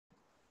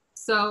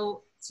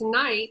So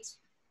tonight,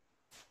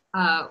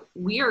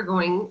 we are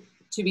going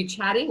to be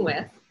chatting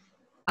with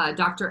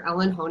Dr.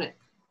 Ellen Honeck,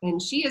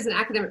 and she is an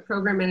academic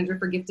program manager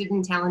for gifted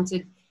and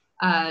talented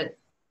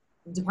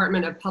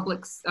Department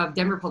of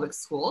Denver Public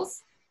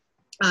Schools.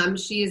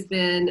 She has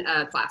been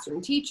a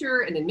classroom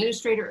teacher, an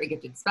administrator, a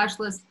gifted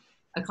specialist,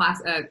 a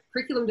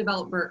curriculum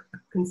developer, a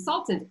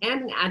consultant,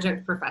 and an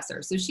adjunct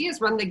professor. So she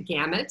has run the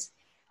gamut,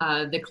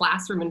 the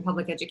classroom in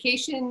public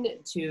education,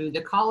 to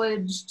the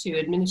college, to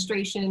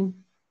administration.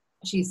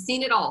 She's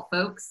seen it all,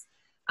 folks.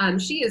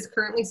 She is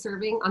currently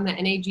serving on the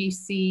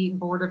NAGC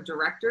Board of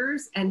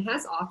Directors and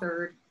has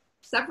authored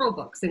several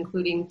books,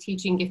 including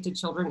Teaching Gifted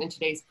Children in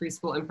Today's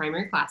Preschool and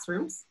Primary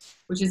Classrooms,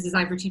 which is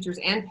designed for teachers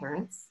and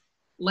parents.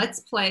 Let's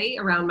Play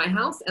Around My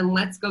House and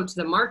Let's Go to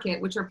the Market,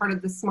 which are part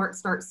of the Smart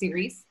Start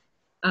series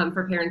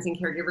for parents and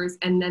caregivers,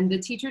 and then the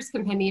Teacher's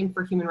Compendium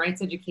for Human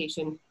Rights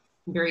Education,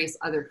 and various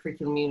other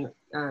curriculum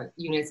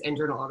units and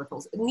journal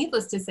articles.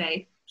 Needless to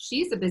say,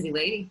 she's a busy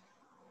lady,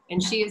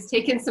 and she has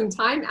taken some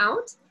time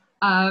out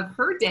of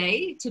her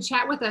day to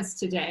chat with us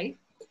today.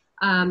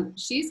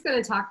 She's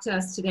going to talk to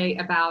us today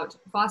about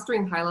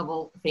fostering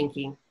high-level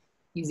thinking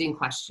using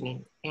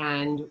questioning.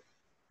 And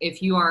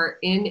if you are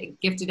in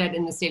gifted ed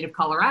in the state of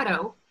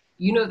Colorado,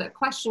 you know that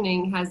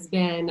questioning has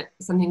been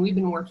something we've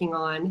been working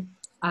on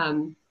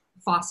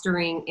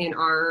fostering in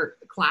our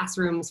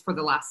classrooms for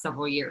the last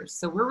several years.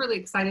 So we're really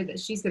excited that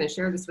she's going to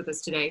share this with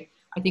us today.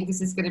 I think this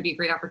is going to be a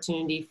great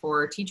opportunity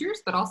for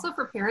teachers, but also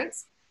for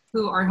parents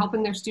who are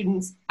helping their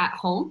students at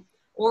home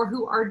or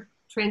who are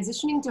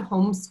transitioning to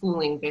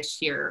homeschooling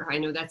this year. I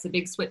know that's a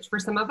big switch for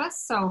some of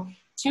us, so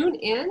tune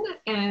in,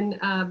 and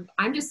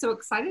I'm just so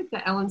excited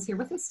that Ellen's here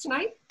with us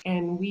tonight,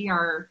 and we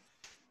are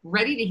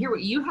ready to hear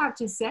what you have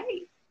to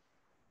say.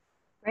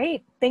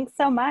 Great, thanks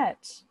so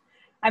much.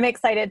 I'm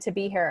excited to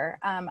be here.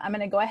 I'm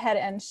gonna go ahead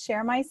and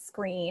share my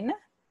screen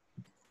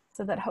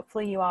so that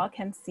hopefully you all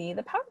can see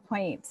the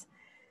PowerPoint.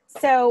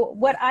 So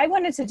what I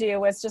wanted to do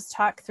was just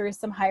talk through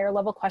some higher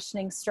level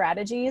questioning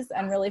strategies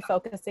and really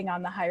focusing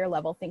on the higher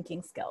level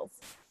thinking skills.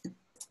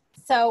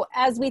 So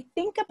as we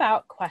think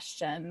about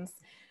questions,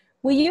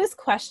 we use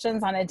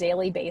questions on a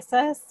daily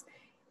basis,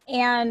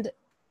 and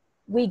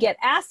we get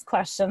asked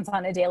questions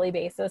on a daily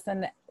basis.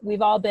 And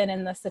we've all been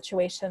in the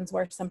situations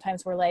where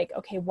sometimes we're like,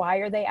 okay, why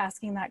are they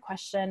asking that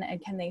question? And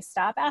can they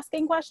stop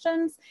asking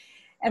questions?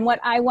 And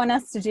what I want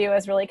us to do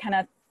is really kind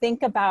of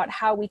think about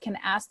how we can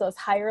ask those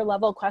higher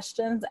level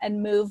questions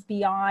and move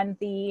beyond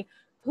the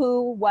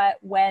who, what,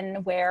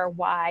 when, where,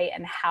 why,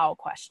 and how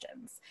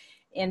questions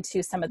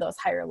into some of those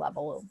higher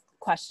level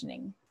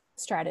questioning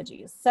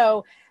strategies.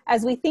 So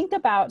as we think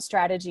about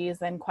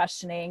strategies and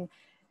questioning,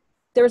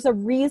 there's a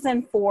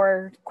reason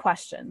for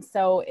questions.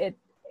 So it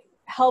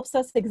helps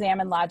us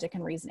examine logic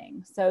and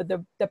reasoning. So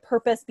the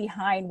purpose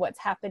behind what's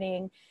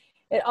happening.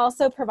 It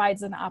also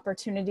provides an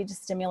opportunity to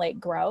stimulate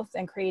growth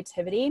and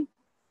creativity.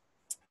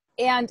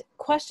 And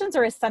questions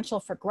are essential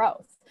for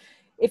growth.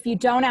 If you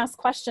don't ask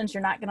questions,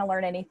 you're not going to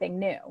learn anything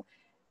new.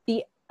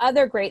 The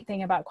other great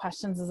thing about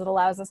questions is it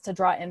allows us to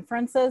draw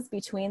inferences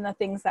between the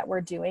things that we're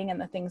doing and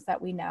the things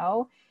that we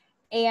know.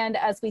 And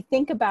as we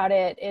think about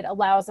it, it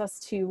allows us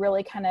to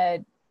really kind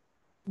of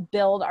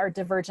build our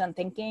divergent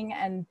thinking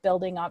and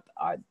building up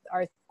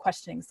our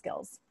questioning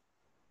skills.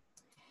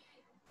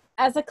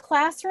 As a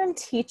classroom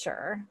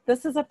teacher,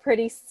 this is a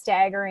pretty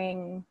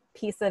staggering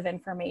piece of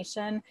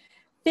information.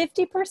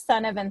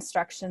 50% of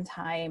instruction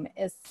time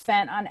is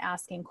spent on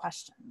asking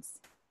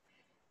questions.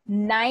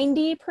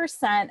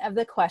 90% of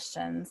the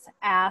questions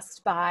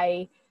asked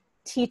by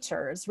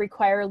teachers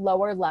require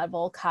lower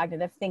level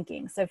cognitive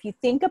thinking. So if you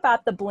think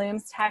about the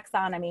Bloom's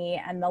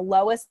taxonomy and the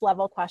lowest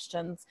level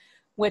questions,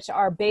 which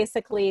are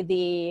basically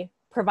the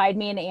provide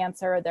me an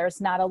answer,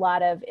 there's not a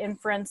lot of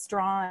inference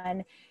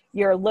drawn,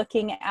 you're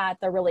looking at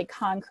the really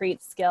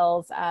concrete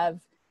skills of,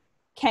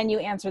 can you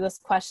answer this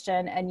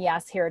question? And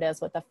yes, here it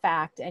is with a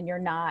fact, and you're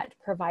not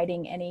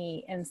providing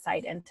any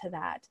insight into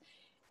that.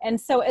 And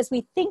so as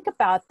we think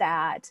about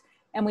that,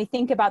 and we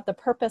think about the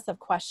purpose of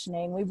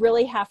questioning, we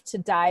really have to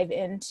dive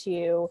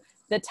into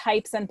the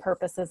types and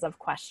purposes of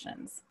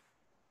questions.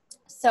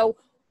 So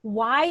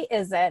why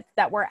is it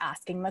that we're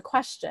asking the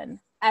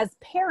question? As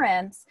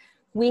parents,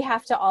 we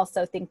have to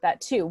also think that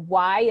too.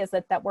 Why is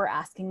it that we're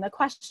asking the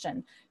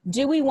question?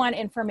 Do we want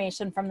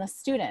information from the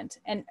student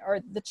or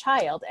the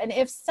child? And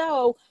if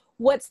so,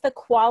 what's the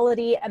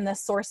quality and the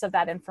source of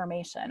that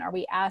information? Are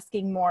we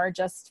asking more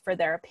just for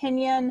their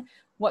opinion?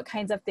 What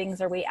kinds of things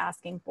are we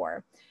asking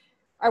for?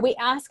 Are we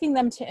asking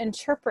them to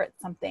interpret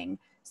something?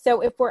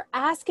 So if we're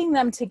asking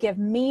them to give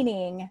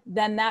meaning,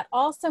 then that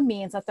also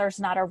means that there's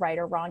not a right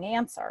or wrong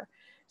answer.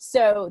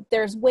 So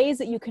there's ways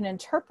that you can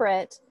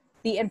interpret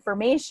the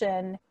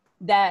information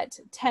that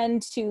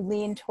tend to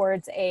lean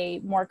towards a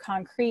more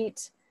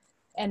concrete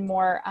and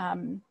more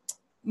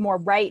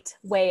right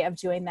way of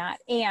doing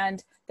that.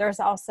 And there's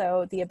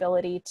also the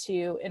ability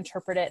to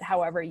interpret it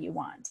however you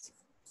want.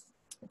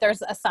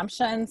 There's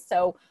assumptions.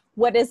 So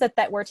what is it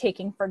that we're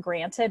taking for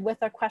granted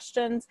with our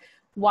questions?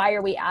 Why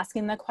are we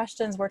asking the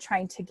questions? We're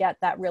trying to get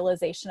that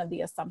realization of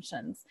the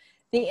assumptions,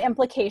 the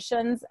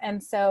implications,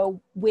 and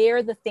so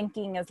where the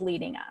thinking is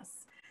leading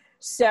us.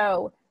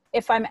 So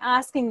if I'm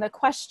asking the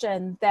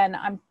question, then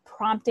I'm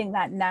prompting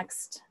that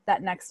next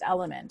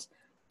element.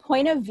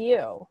 Point of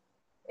view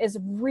is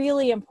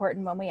really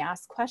important when we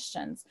ask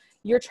questions.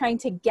 You're trying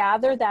to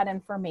gather that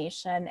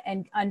information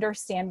and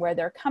understand where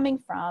they're coming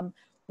from,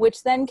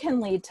 which then can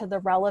lead to the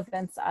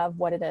relevance of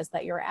what it is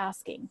that you're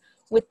asking.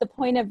 With the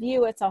point of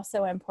view, it's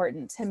also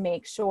important to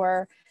make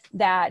sure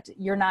that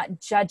you're not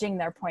judging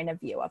their point of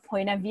view. A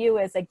point of view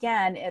is,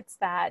 again, it's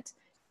that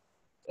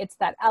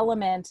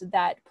element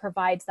that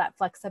provides that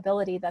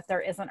flexibility that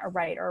there isn't a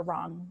right or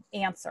wrong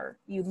answer.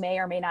 You may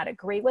or may not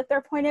agree with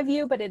their point of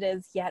view, but it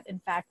is yet, in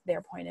fact,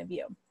 their point of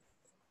view.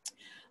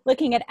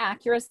 Looking at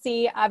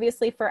accuracy,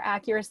 obviously for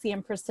accuracy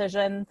and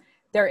precision,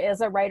 there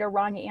is a right or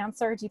wrong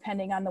answer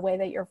depending on the way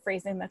that you're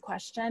phrasing the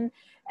question.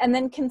 And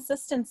then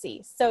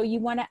consistency. So you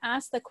want to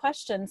ask the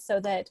question so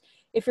that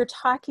if you're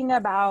talking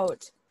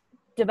about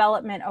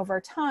development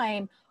over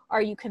time,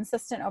 are you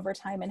consistent over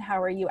time, and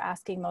how are you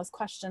asking those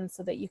questions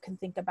so that you can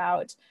think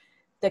about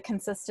the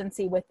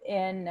consistency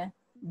within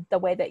the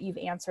way that you've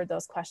answered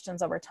those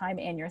questions over time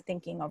and your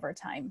thinking over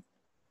time.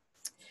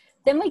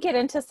 Then we get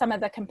into some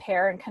of the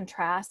compare and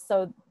contrast.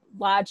 So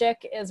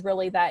logic is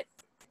really that,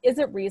 is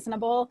it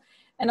reasonable?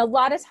 And a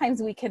lot of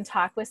times we can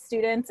talk with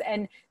students,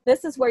 and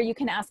this is where you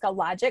can ask a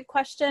logic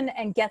question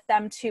and get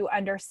them to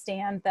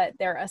understand that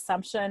their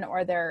assumption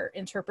or their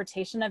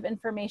interpretation of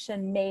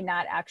information may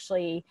not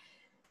actually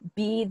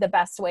be the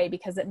best way,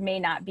 because it may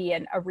not be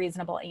a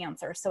reasonable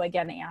answer. So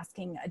again,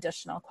 asking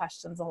additional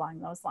questions along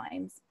those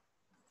lines.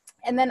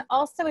 And then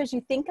also, as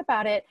you think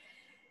about it,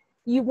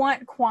 you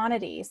want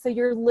quantity. So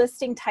you're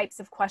listing types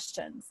of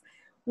questions.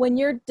 When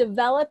you're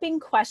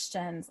developing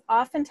questions,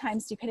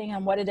 oftentimes, depending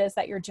on what it is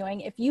that you're doing,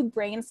 if you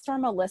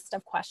brainstorm a list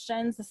of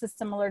questions, this is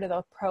similar to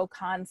the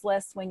pro-cons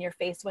list when you're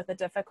faced with a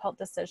difficult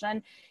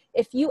decision.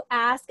 If you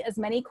ask as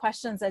many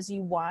questions as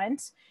you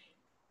want,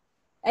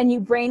 and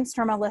you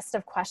brainstorm a list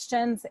of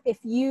questions,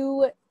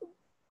 the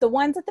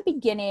ones at the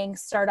beginning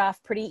start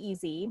off pretty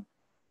easy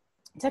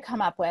to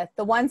come up with.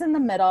 The ones in the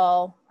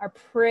middle are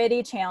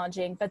pretty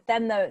challenging, but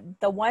then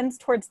the ones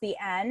towards the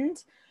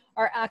end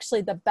are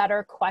actually the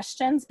better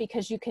questions,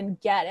 because you can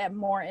get at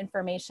more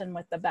information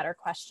with the better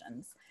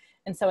questions.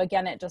 And so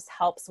again, it just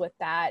helps with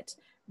that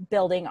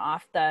building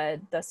off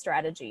the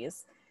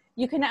strategies.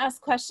 You can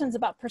ask questions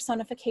about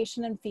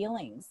personification and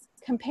feelings,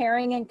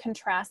 comparing and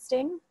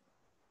contrasting.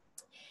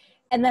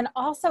 And then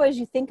also, as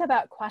you think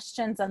about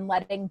questions and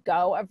letting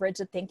go of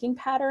rigid thinking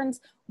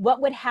patterns, what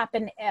would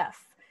happen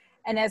if?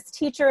 And as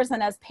teachers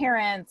and as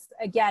parents,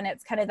 again,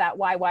 it's kind of that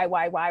why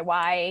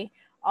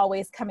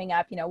always coming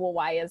up, well,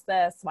 why is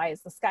this? Why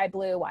is the sky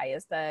blue? Why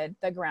is the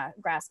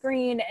grass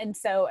green? And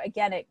so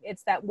again,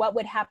 it's that what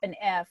would happen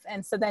if?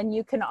 And so then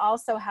you can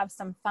also have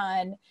some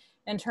fun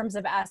in terms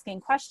of asking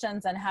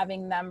questions and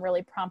having them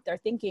really prompt their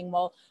thinking.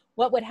 Well,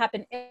 what would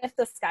happen if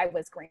the sky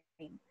was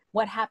green?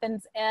 What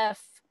happens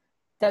if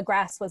the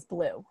grass was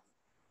blue?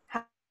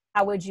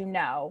 How would you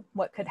know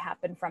what could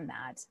happen from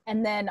that?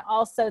 And then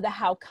also the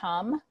how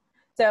come.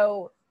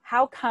 So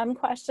how come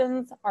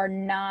questions are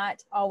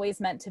not always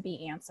meant to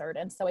be answered.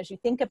 And so as you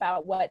think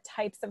about what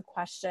types of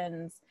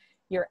questions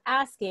you're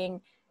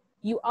asking,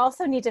 you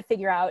also need to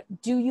figure out,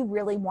 do you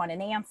really want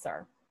an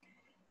answer?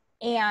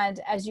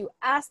 And as you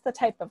ask the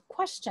type of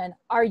question,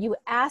 are you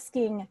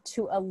asking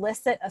to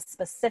elicit a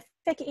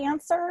specific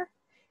answer?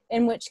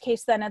 In which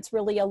case, then it's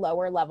really a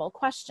lower level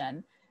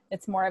question.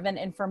 It's more of an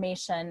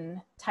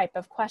information type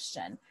of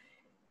question.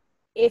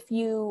 If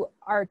you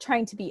are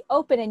trying to be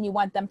open and you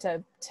want them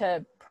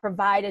to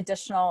provide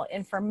additional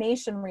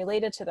information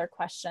related to their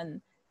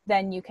question,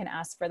 then you can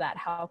ask for that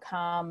how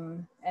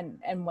come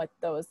and what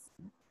those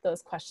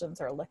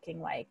questions are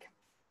looking like.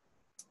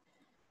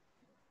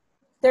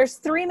 There's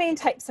three main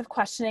types of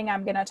questioning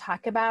I'm going to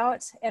talk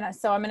about. And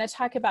so I'm going to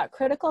talk about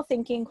critical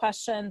thinking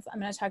questions, I'm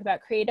going to talk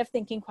about creative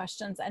thinking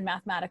questions, and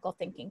mathematical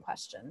thinking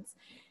questions.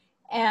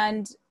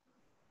 And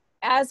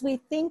as we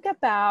think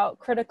about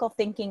critical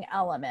thinking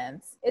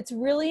elements, it's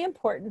really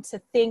important to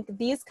think,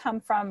 these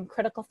come from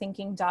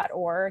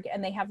criticalthinking.org,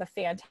 and they have a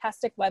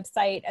fantastic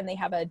website, and they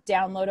have a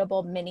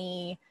downloadable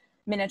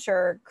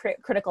miniature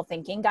critical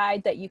thinking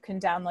guide that you can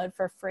download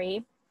for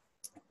free.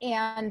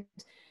 And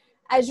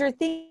as you're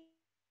thinking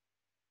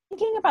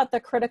about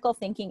the critical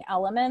thinking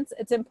elements,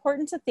 it's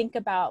important to think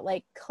about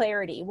like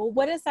clarity. Well,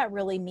 what does that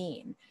really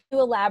mean? To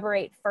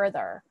elaborate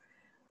further,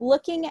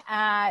 looking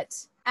at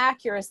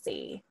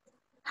accuracy.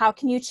 How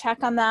can you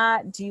check on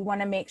that? Do you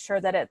want to make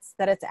sure that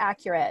it's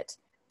accurate?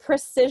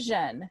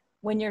 Precision.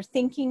 When you're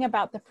thinking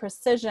about the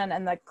precision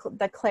and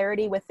the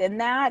clarity within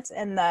that,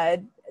 and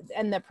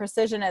the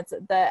precision, it's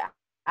the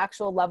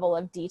actual level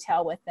of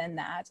detail within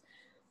that.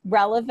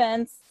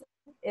 Relevance.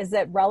 Is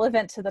it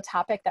relevant to the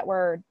topic that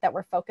we're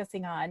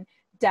focusing on?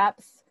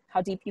 Depth.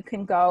 How deep you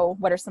can go.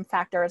 What are some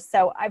factors?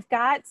 So I've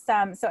got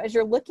some. So as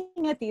you're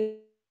looking at these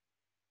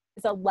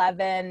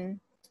 11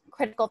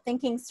 critical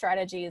thinking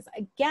strategies,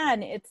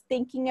 again, it's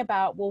thinking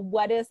about, well,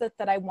 what is it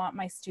that I want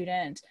my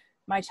student,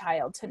 my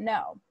child to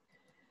know?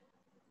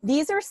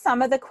 These are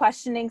some of the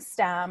questioning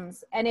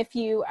stems. And if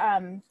you,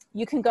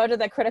 you can go to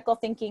the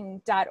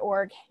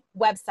criticalthinking.org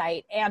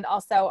website, and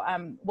also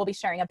we'll be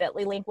sharing a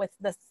bit.ly link with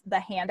the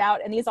handout,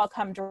 and these all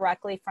come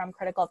directly from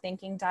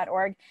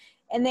criticalthinking.org,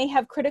 and they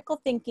have critical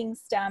thinking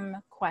STEM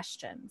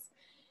questions.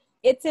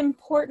 It's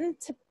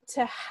important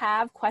to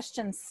have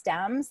question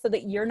stems so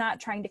that you're not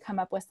trying to come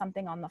up with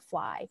something on the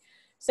fly.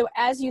 So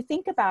as you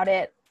think about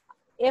it,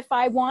 if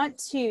I want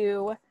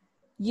to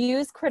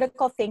use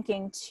critical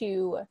thinking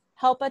to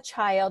help a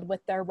child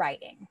with their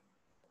writing,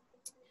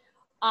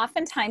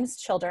 oftentimes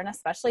children,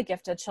 especially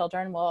gifted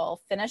children,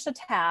 will finish a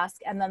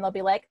task and then they'll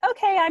be like,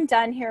 okay, I'm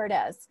done, here it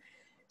is.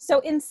 So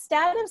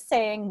instead of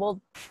saying,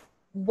 well,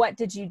 what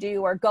did you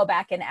do, or go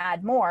back and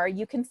add more,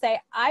 you can say,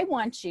 I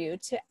want you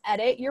to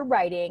edit your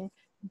writing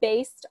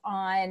based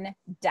on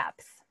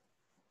depth.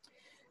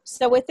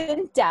 So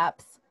within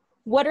depth,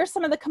 what are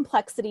some of the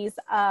complexities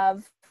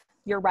of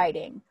your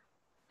writing?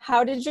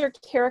 How did your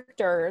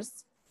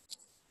characters,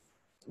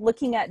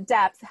 looking at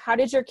depth, how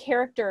did your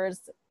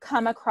characters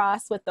come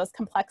across with those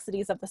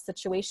complexities of the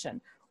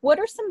situation? What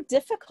are some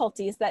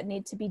difficulties that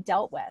need to be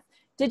dealt with?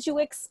 Did you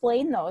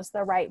explain those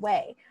the right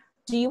way?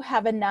 Do you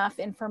have enough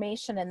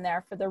information in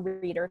there for the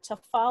reader to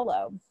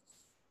follow?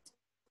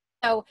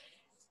 So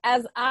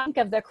as I think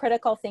of the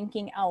critical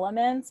thinking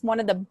elements, one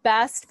of the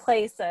best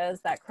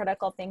places that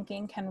critical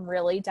thinking can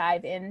really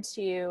dive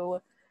into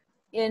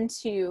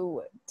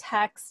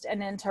text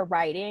and into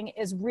writing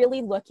is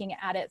really looking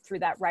at it through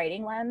that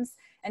writing lens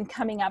and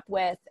coming up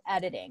with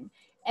editing.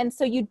 And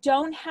so you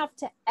don't have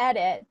to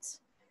edit.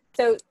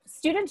 So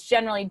students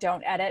generally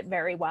don't edit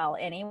very well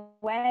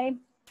anyway.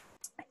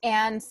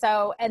 And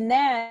so, and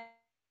then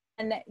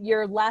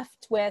you're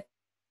left with,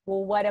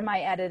 well, what am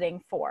I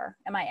editing for?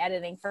 Am I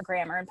editing for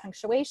grammar and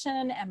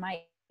punctuation? Am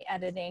I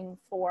editing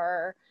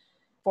for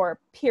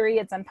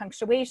periods and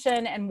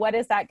punctuation? And what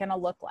is that going to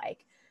look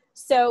like?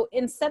 So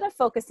instead of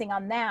focusing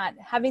on that,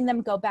 having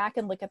them go back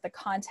and look at the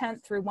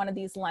content through one of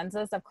these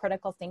lenses of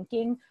critical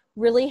thinking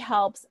really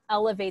helps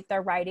elevate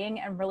their writing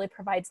and really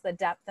provides the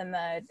depth and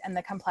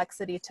the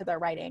complexity to their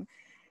writing.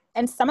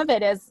 And some of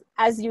it is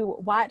as you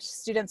watch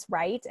students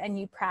write and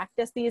you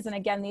practice these, and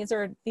again, these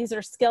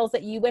are skills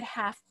that you would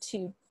have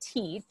to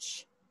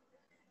teach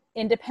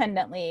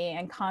independently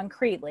and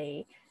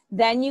concretely,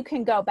 then you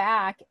can go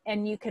back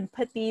and you can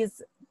put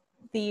these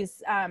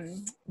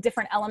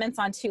different elements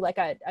onto like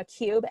a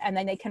cube, and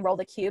then they can roll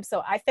the cube.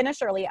 So I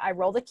finish early, I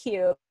roll the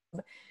cube,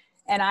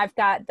 and I've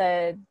got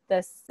the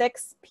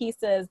 6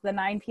 pieces, the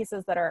 9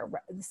 pieces that are,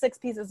 the 6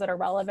 pieces that are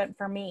relevant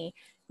for me.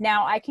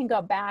 Now I can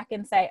go back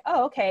and say,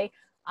 oh, okay,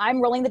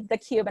 I'm rolling the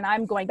cube and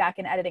I'm going back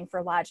and editing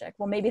for logic.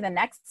 Well, maybe the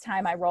next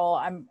time I roll,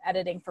 I'm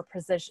editing for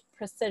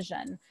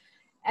precision.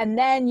 And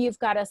then you've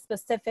got a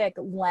specific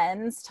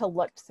lens to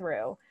look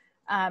through.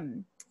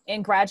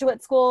 In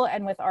graduate school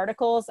and with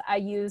articles, I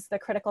use the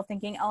critical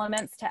thinking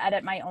elements to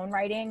edit my own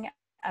writing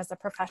as a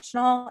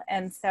professional.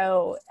 And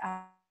so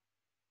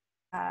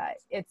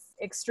it's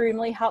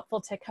extremely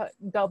helpful to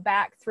go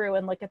back through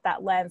and look at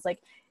that lens. Like,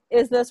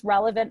 is this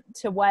relevant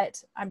to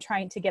what I'm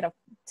trying to get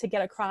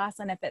across?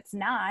 And if it's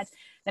not,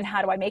 then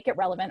how do I make it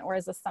relevant? Or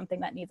is this something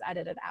that needs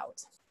edited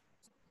out?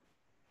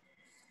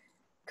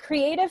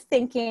 Creative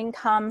thinking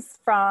comes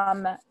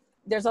from,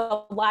 there's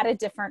a lot of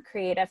different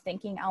creative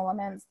thinking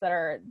elements that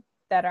are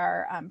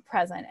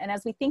present. And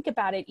as we think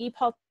about it, E.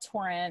 Paul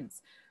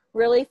Torrance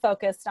really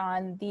focused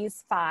on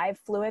these 5: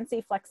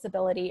 fluency,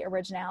 flexibility,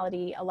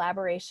 originality,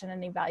 elaboration,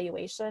 and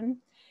evaluation.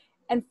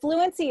 And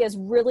fluency is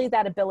really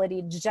that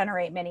ability to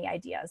generate many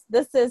ideas.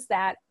 This is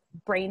that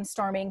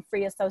brainstorming,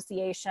 free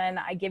association.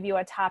 I give you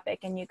a topic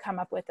and you come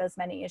up with as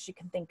many as you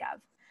can think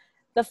of.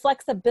 The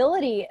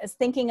flexibility is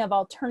thinking of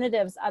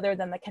alternatives other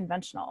than the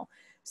conventional.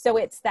 So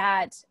it's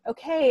that,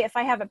 okay, if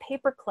I have a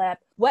paper clip,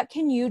 what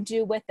can you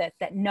do with it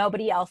that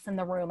nobody else in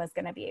the room is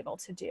going to be able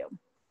to do?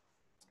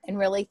 And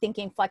really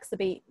thinking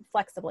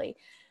flexibly.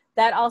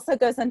 That also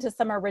goes into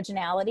some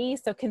originality.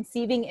 So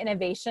conceiving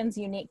innovations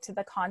unique to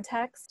the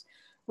context,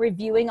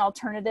 reviewing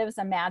alternatives,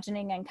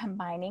 imagining and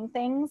combining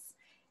things.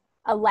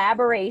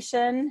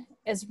 Elaboration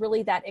is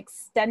really that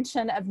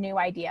extension of new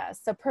ideas.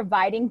 So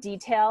providing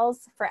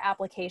details for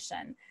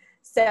application.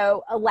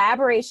 So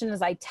elaboration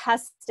is I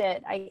test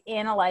it, I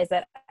analyze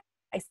it,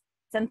 I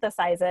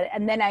synthesize it,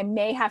 and then I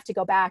may have to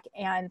go back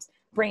and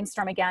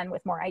brainstorm again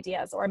with more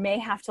ideas, or may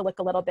have to look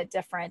a little bit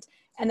different.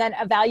 And then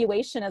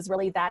evaluation is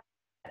really that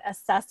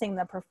assessing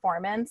the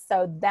performance.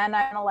 So then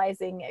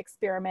analyzing,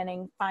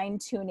 experimenting, fine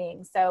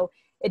tuning. So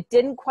it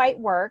didn't quite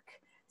work.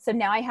 So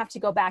now I have to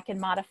go back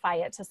and modify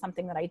it to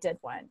something that I did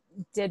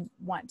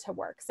want to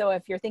work. So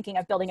if you're thinking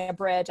of building a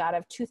bridge out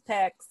of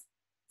toothpicks,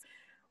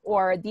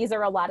 or these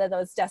are a lot of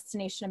those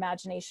destination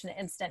imagination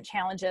instant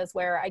challenges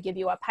where I give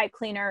you a pipe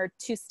cleaner,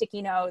 2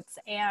 sticky notes,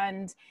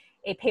 and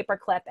a paper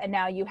clip, and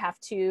now you have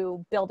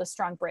to build a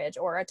strong bridge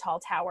or a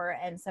tall tower.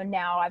 And so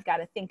now I've got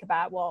to think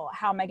about, well,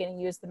 how am I going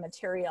to use the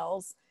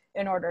materials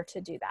in order to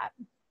do that?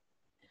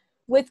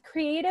 With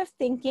creative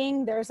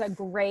thinking, there's a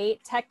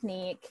great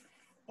technique,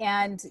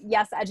 and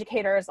yes,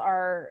 educators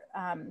are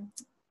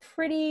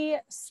pretty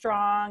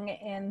strong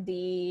in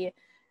the,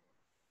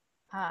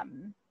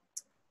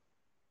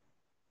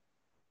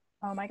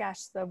 oh my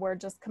gosh, the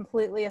word just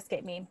completely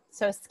escaped me.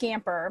 So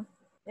scamper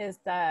is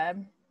the,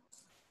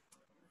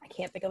 I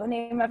can't think of the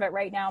name of it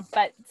right now,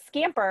 but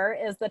scamper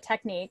is the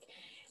technique.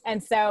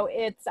 And so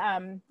it's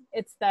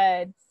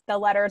the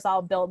letters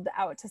all build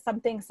out to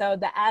something. So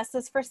the S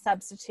is for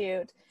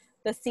substitute,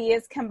 the C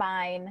is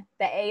combine,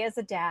 the A is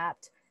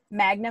adapt,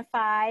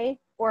 magnify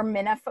or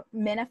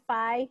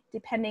minify,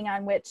 depending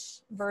on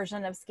which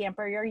version of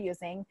scamper you're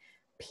using.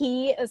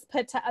 P is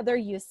put to other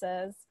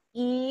uses,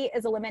 E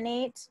is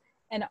eliminate,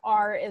 and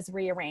R is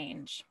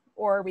rearrange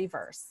or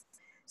reverse.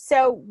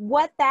 So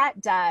what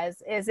that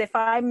does is if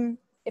I'm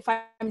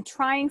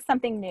trying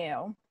something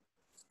new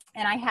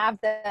and I have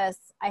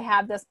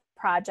this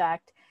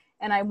project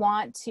and I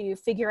want to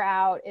figure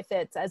out if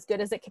it's as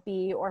good as it could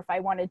be, or if I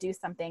want to do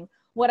something,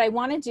 what I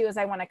want to do is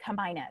I want to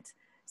combine it.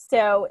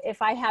 So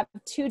if I have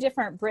two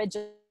different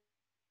bridges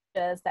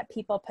that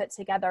people put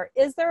together,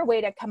 is there a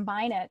way to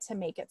combine it to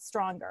make it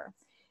stronger?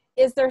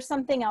 Is there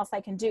something else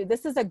I can do?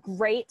 This is a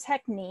great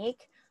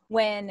technique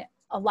when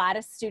a lot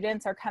of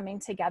students are coming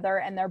together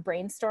and they're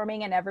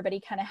brainstorming and everybody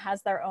kind of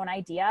has their own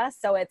idea.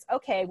 So it's,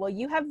 okay, well,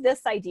 you have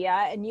this idea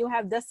and you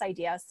have this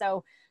idea.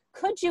 So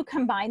could you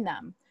combine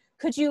them?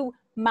 Could you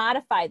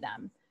modify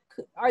them?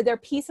 Are there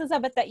pieces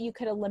of it that you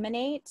could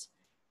eliminate?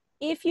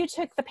 If you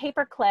took the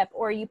paper clip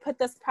or you put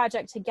this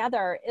project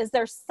together, is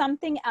there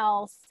something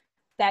else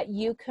that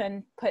you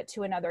can put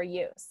to another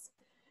use?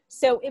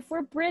 So if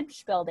we're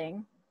bridge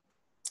building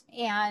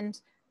and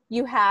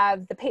you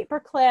have the paper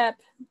clip,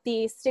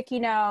 the sticky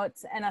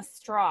notes, and a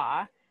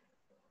straw,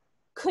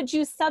 could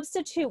you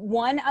substitute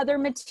one other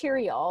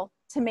material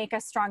to make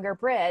a stronger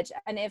bridge?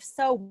 And if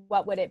so,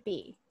 what would it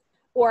be?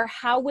 Or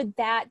how would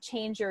that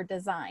change your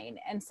design?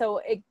 And so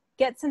it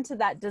gets into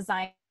that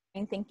design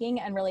thinking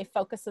and really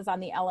focuses on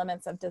the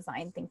elements of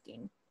design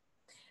thinking.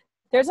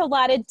 There's a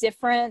lot of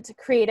different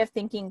creative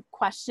thinking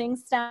questioning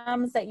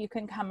stems that you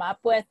can come up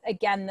with.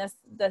 Again,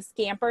 the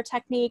scamper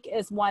technique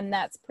is one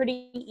that's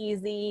pretty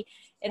easy.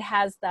 It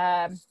has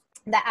the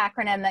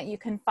acronym that you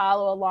can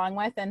follow along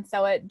with, and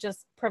so it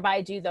just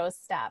provides you those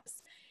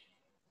steps.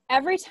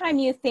 Every time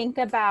you think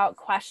about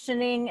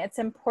questioning, it's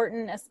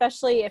important,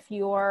 especially if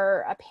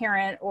you're a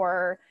parent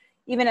or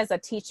even as a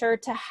teacher,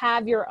 to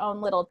have your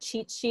own little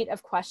cheat sheet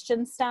of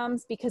question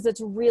stems, because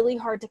it's really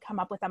hard to come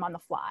up with them on the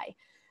fly.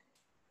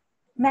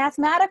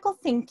 Mathematical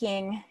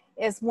thinking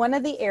is one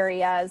of the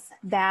areas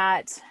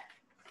that,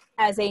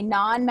 as a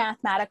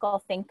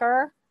non-mathematical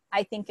thinker,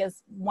 I think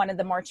is one of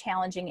the more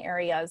challenging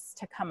areas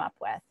to come up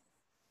with.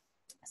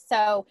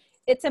 So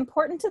it's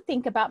important to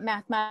think about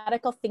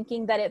mathematical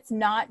thinking, that it's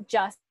not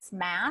just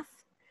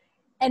math,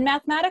 and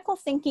mathematical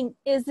thinking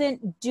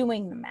isn't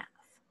doing the math.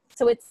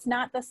 So it's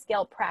not the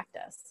skill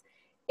practice.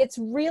 It's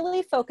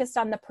really focused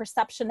on the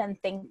perception and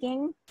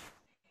thinking.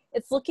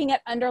 It's looking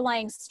at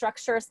underlying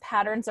structures,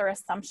 patterns, or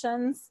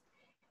assumptions.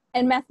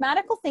 And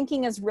mathematical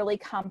thinking is really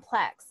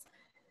complex.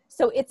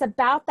 So it's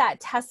about that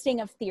testing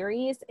of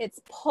theories.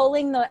 It's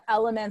pulling the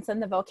elements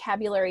and the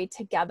vocabulary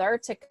together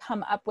to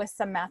come up with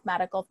some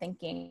mathematical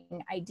thinking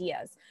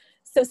ideas.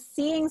 So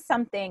seeing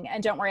something,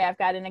 and don't worry, I've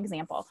got an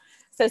example.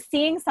 So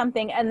seeing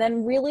something and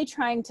then really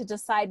trying to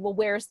decide, well,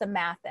 where's the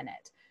math in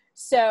it?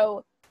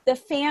 So the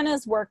fan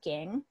is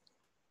working.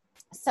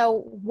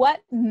 So what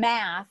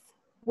math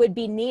would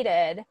be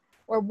needed,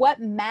 or what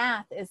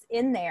math is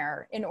in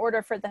there in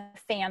order for the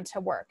fan to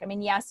work? I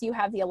mean, yes, you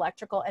have the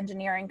electrical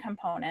engineering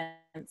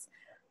components,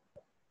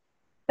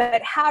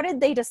 but how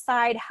did they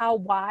decide how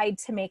wide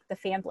to make the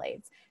fan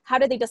blades? How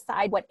did they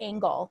decide what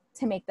angle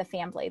to make the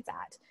fan blades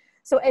at?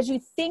 So as you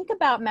think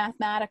about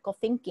mathematical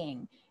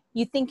thinking,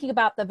 you're thinking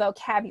about the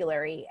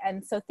vocabulary.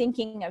 And so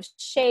thinking of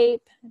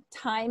shape,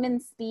 time and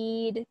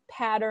speed,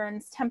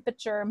 patterns,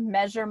 temperature,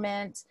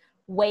 measurement,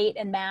 weight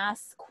and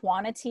mass,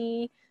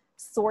 quantity,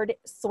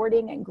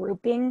 sorting and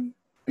grouping.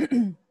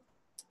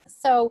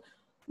 So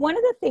one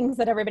of the things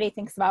that everybody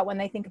thinks about when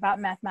they think about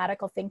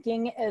mathematical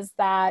thinking is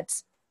that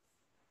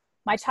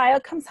my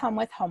child comes home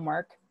with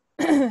homework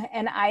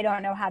and I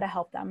don't know how to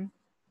help them.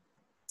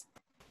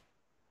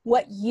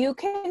 What you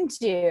can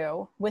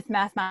do with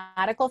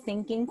mathematical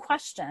thinking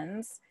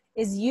questions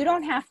is you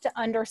don't have to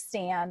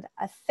understand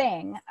a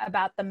thing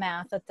about the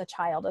math that the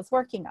child is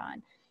working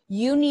on.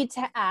 You need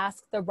to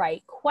ask the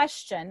right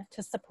question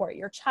to support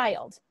your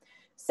child.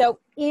 So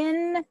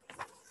in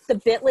the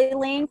bit.ly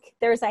link,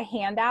 there's a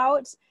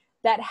handout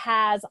that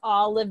has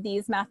all of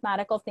these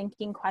mathematical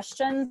thinking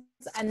questions.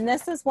 And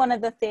this is one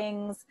of the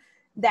things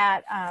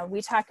that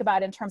we talk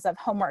about in terms of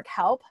homework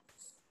help.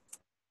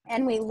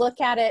 And we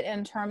look at it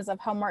in terms of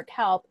homework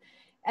help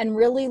and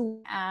really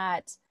look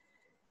at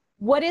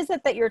what is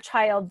it that your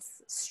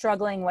child's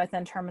struggling with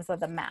in terms of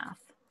the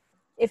math.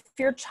 If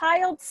your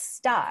child's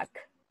stuck,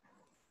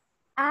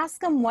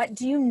 ask them, what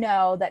do you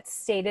know that's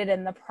stated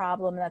in the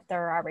problem that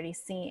they're already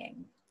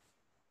seeing?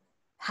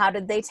 How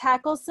did they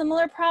tackle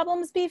similar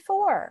problems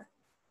before?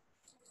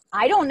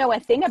 I don't know a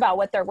thing about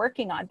what they're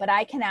working on, but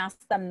I can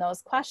ask them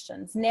those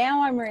questions.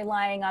 Now I'm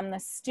relying on the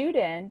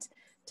student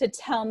to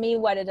tell me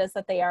what it is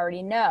that they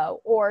already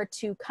know, or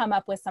to come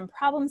up with some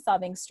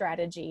problem-solving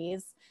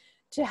strategies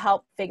to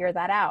help figure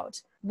that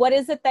out. What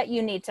is it that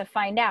you need to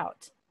find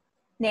out?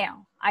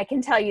 Now, I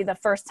can tell you the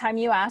first time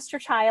you asked your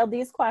child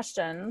these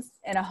questions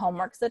in a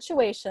homework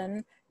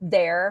situation,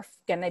 they're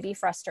going to be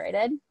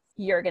frustrated.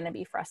 You're going to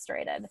be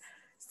frustrated.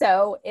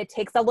 So it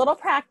takes a little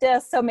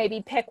practice. So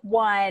maybe pick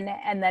one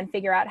and then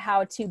figure out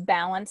how to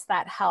balance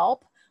that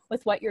help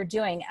with what you're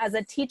doing. As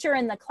a teacher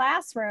in the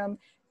classroom,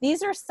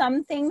 these are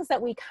some things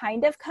that we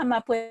kind of come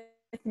up with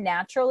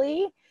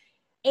naturally.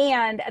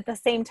 And at the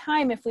same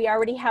time, if we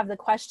already have the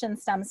question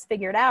stems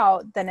figured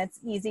out, then it's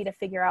easy to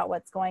figure out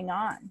what's going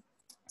on.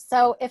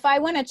 So if I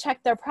want to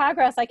check their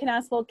progress, I can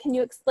ask, well, can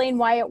you explain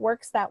why it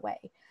works that way?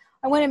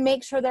 I want to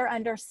make sure they're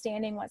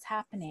understanding what's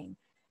happening.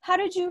 How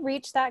did you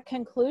reach that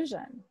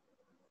conclusion?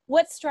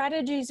 What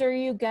strategies are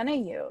you going to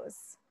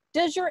use?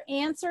 Does your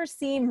answer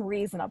seem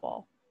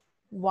reasonable?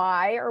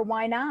 Why or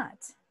why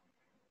not?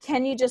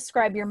 Can you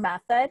describe your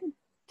method?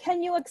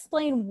 Can you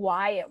explain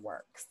why it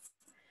works?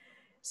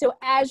 So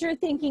as you're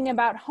thinking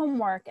about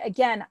homework,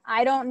 again,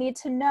 I don't need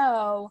to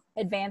know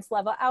advanced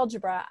level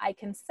algebra. I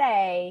can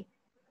say,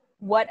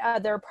 what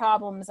other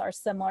problems are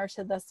similar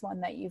to this one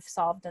that you've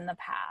solved in the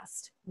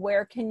past?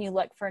 Where can you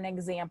look for an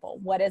example?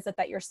 What is it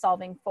that you're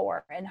solving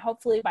for? And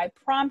hopefully by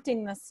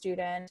prompting the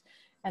student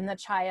and the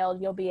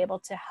child, you'll be able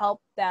to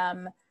help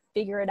them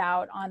figure it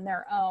out on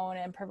their own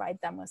and provide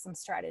them with some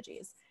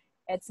strategies.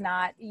 It's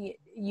not,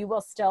 you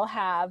will still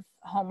have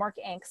homework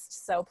angst,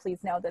 so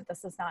please know that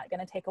this is not going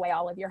to take away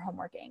all of your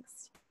homework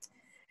angst.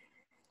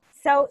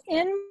 So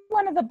in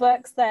one of the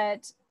books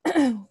that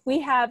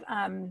we have,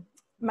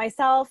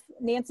 myself,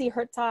 Nancy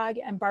Herzog,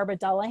 and Barbara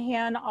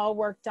Dullahan all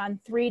worked on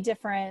 3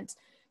 different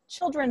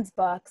children's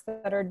books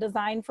that are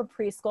designed for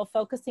preschool,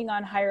 focusing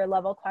on higher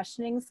level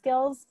questioning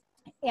skills.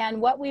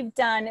 And what we've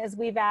done is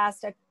we've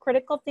asked a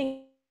critical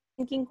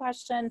thinking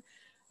question,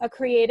 a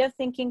creative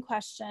thinking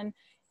question,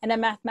 and a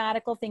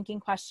mathematical thinking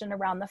question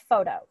around the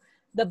photo.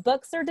 The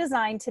books are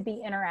designed to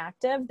be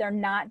interactive. They're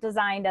not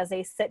designed as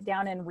a sit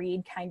down and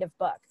read kind of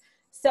book.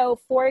 So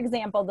for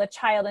example, the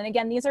child, and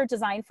again, these are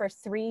designed for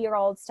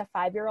 3-year-olds to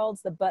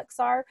 5-year-olds, the books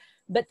are,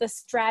 but the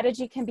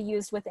strategy can be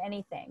used with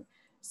anything.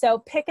 So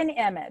pick an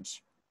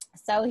image.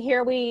 So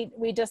here we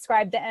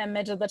describe the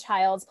image of the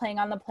child's playing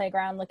on the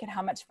playground. Look at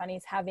how much fun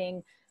he's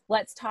having.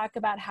 Let's talk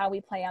about how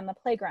we play on the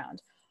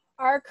playground.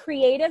 Our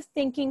creative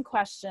thinking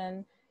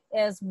question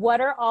is,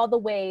 what are all the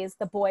ways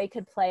the boy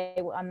could play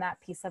on that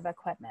piece of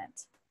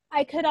equipment?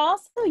 I could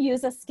also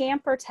use a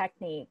scamper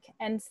technique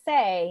and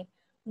say,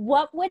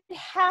 what would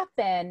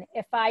happen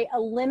if I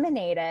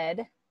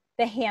eliminated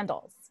the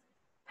handles?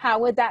 How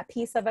would that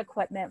piece of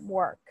equipment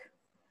work?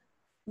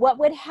 What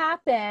would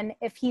happen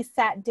if he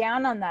sat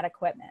down on that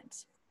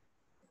equipment?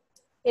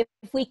 If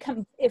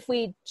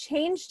we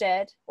changed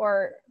it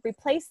or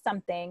replaced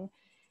something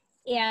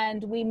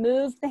and we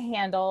moved the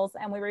handles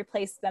and we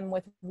replaced them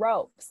with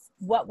ropes,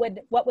 what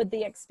would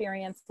the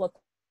experience look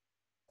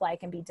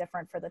like and be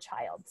different for the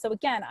child? So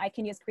again, I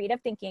can use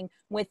creative thinking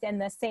within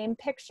the same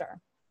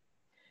picture.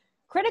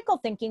 Critical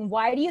thinking,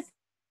 why do you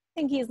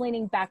think he's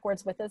leaning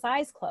backwards with his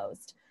eyes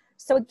closed?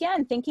 So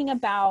again, thinking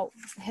about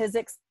his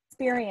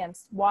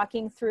experience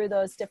walking through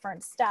those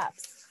different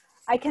steps.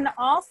 I can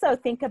also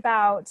think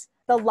about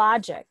the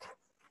logic.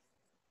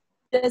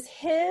 Does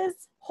his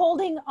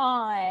holding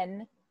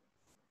on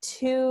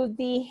to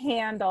the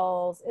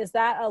handles, is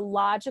that a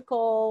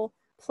logical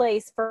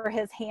place for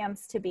his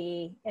hands to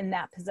be in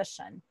that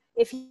position?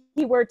 If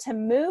he were to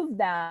move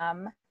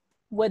them,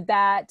 would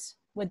that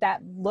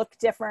look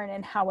different,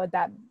 and how would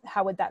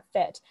that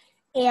fit?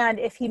 And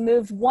if he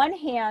moved one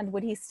hand,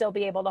 would he still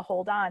be able to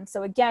hold on?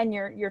 So again,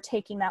 you're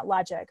taking that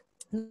logic.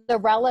 The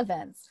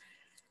relevance.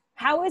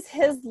 How is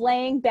his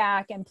laying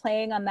back and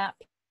playing on that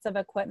piece of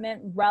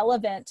equipment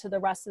relevant to the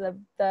rest of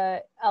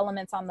the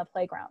elements on the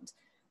playground?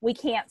 We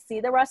can't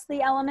see the rest of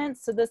the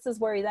elements, so this is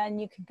where then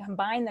you can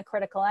combine the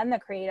critical and the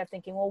creative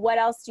thinking. Well, what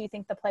else do you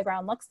think the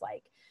playground looks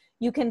like?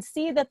 You can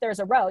see that there's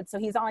a road, so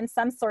he's on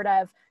some sort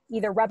of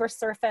either rubber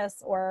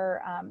surface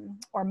or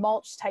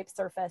mulch type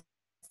surface.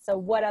 So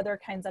what other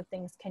kinds of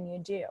things can you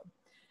do?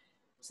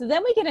 So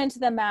then we get into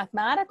the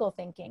mathematical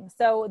thinking.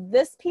 So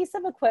this piece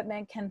of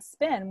equipment can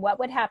spin. What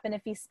would happen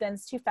if he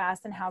spins too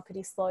fast, and how could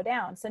he slow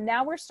down? So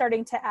now we're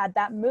starting to add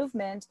that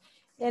movement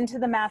into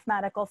the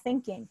mathematical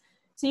thinking.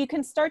 So you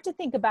can start to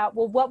think about,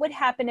 well, what would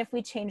happen if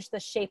we changed the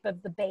shape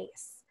of the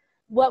base?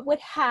 What would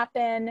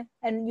happen?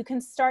 And you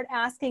can start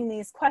asking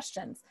these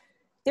questions.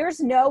 There's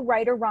no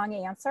right or wrong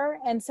answer.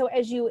 And so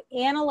as you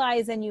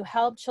analyze and you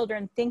help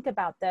children think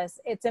about this,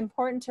 it's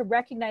important to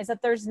recognize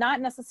that there's not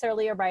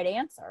necessarily a right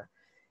answer.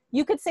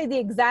 You could say the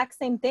exact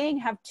same thing,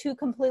 have 2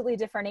 completely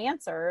different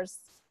answers.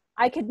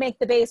 I could make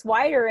the base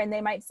wider and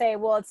they might say,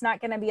 well, it's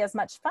not going to be as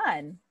much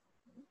fun.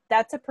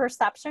 That's a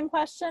perception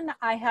question.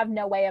 I have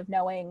no way of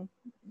knowing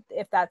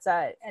if that's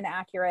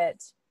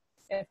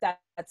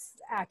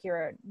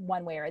accurate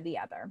one way or the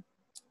other.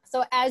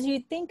 So as you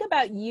think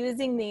about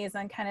using these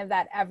on kind of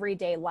that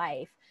everyday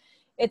life,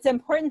 it's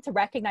important to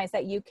recognize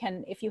that you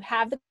can, if you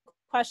have the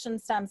question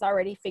stems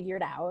already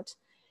figured out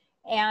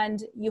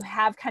and you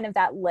have kind of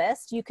that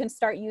list, you can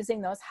start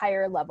using those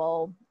higher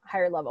level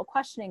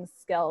questioning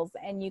skills,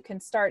 and you can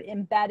start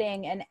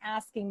embedding and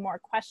asking more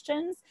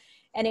questions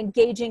and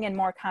engaging in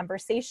more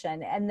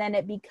conversation. And then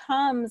it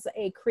becomes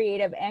a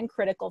creative and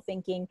critical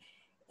thinking,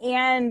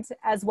 and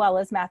as well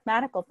as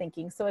mathematical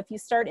thinking. So if you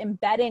start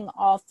embedding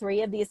all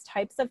three of these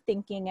types of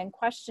thinking and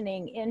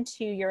questioning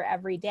into your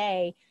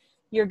everyday,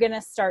 you're going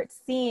to start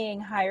seeing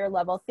higher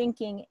level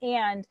thinking,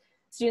 and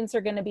students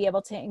are going to be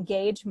able to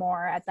engage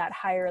more at that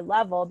higher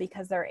level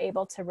because they're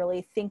able to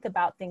really think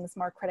about things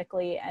more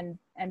critically and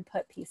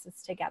put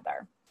pieces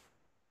together.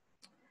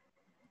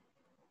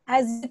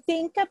 As you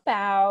think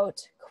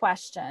about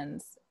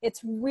questions,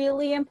 it's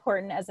really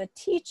important as a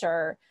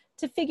teacher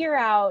to figure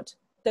out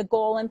the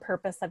goal and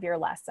purpose of your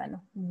lesson.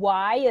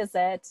 Why is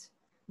it?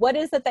 What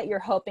is it that you're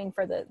hoping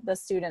for the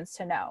students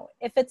to know?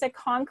 If it's a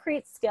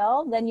concrete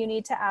skill, then you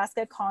need to ask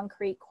a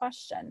concrete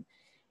question.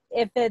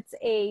 If it's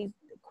a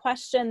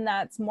question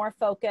that's more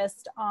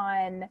focused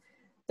on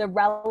the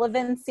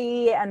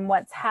relevancy and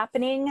what's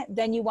happening,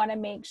 then you want to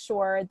make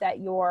sure that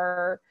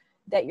you're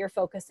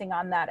focusing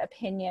on that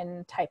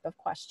opinion type of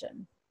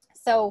question.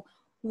 So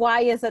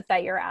why is it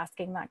that you're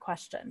asking that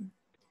question?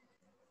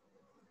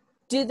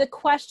 Do the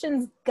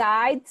questions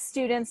guide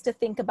students to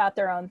think about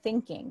their own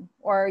thinking,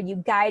 or are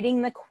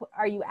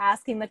you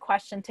asking the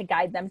question to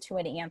guide them to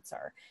an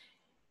answer?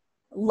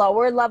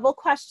 Lower level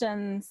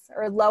questions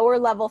or lower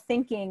level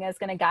thinking is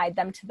going to guide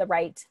them to the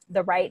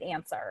right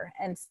answer.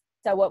 And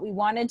so what we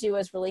want to do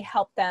is really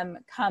help them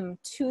come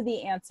to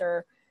the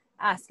answer,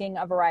 asking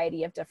a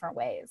variety of different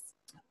ways.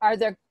 Are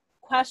their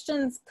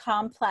questions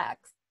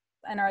complex,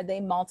 and are they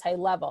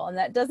multi-level? And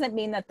that doesn't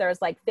mean that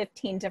there's like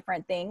 15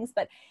 different things,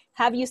 but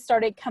have you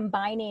started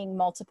combining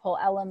multiple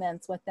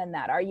elements within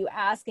that? Are you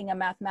asking a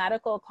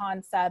mathematical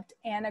concept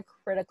and a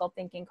critical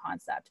thinking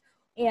concept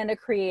and a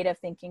creative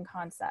thinking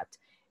concept?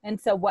 And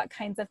so what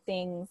kinds of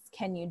things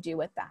can you do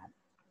with that?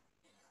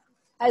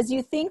 As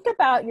you think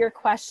about your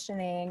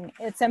questioning,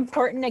 it's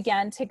important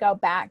again to go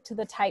back to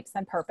the types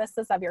and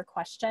purposes of your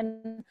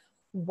question.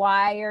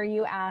 Why are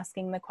you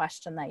asking the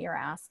question that you're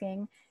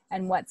asking?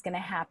 And what's going to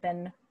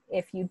happen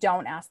if you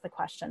don't ask the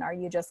question? Are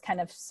you just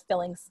kind of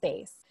filling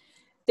space?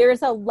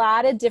 There's a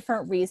lot of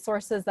different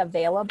resources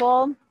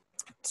available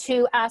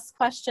to ask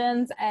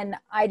questions, and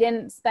I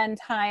didn't spend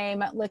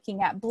time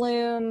looking at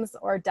Bloom's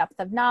or depth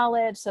of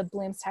knowledge, so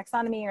Bloom's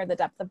taxonomy or the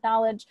depth of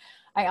knowledge.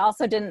 I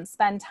also didn't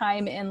spend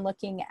time in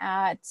looking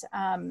at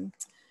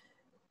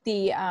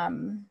the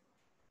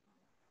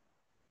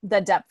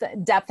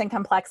depth and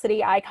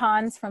complexity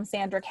icons from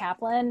Sandra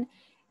Kaplan.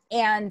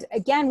 And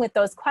again, with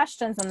those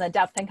questions and the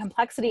depth and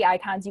complexity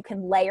icons, you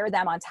can layer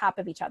them on top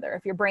of each other.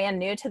 If you're brand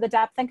new to the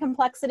depth and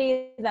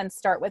complexity, then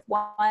start with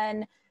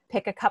one,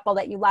 pick a couple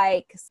that you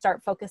like,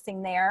 start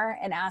focusing there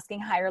and asking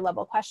higher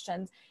level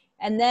questions.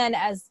 And then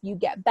as you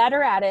get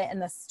better at it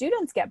and the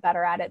students get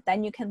better at it,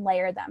 then you can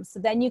layer them. So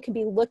then you can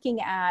be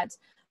looking at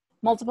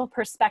multiple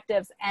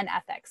perspectives and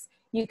ethics.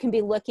 You can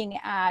be looking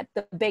at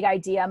the big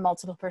idea,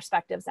 multiple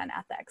perspectives and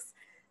ethics.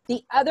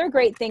 The other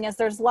great thing is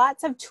there's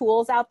lots of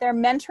tools out there.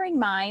 Mentoring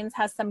Minds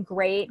has some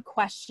great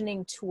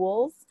questioning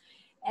tools.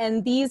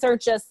 And these are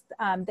just,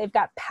 they've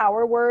got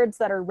power words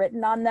that are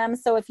written on them.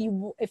 So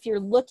if you're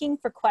looking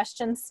for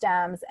question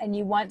stems and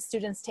you want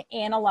students to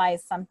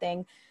analyze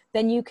something,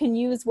 then you can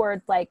use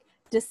words like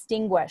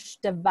distinguish,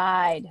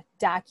 divide,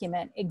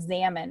 document,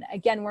 examine.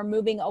 Again, we're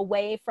moving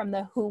away from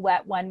the who,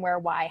 what, when, where,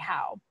 why,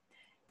 how.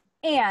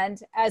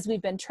 And as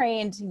we've been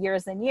trained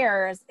years and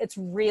years, it's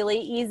really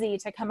easy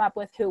to come up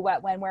with who,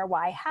 what, when, where,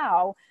 why,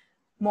 how,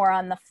 more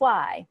on the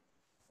fly.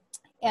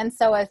 And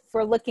so if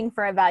we're looking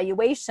for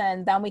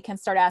evaluation, then we can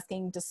start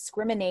asking,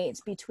 discriminate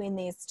between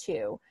these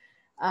two,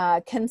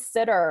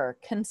 consider,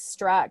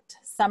 construct,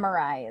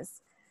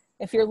 summarize.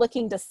 If you're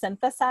looking to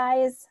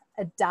synthesize,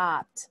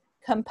 adopt,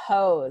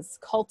 compose,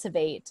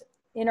 cultivate,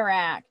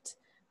 interact,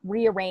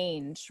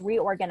 rearrange,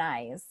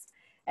 reorganize.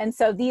 And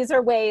so these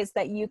are ways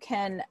that you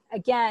can,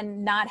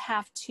 again, not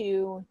have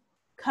to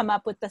come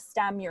up with the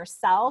stem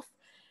yourself,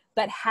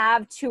 but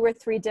have 2 or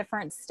 3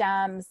 different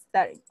stems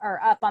that are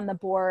up on the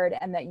board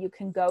and that you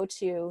can go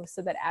to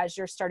so that as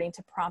you're starting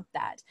to prompt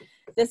that.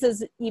 This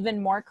is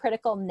even more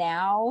critical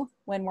now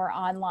when we're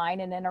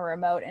online and in a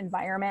remote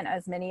environment,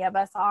 as many of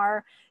us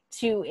are,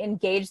 to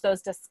engage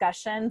those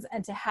discussions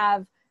and to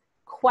have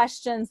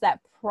questions that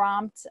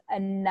prompt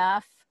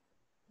enough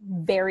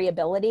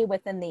variability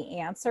within the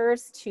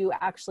answers to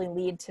actually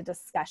lead to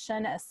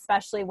discussion,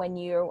 especially when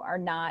you are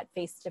not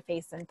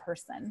face-to-face in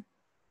person.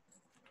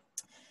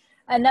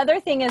 Another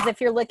thing is if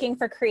you're looking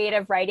for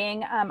creative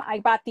writing, I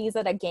bought these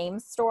at a game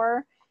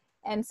store.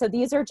 And so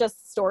these are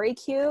just story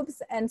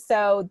cubes. And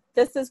so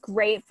this is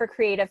great for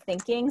creative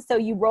thinking. So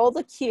you roll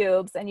the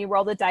cubes and you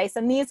roll the dice,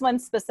 and these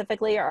ones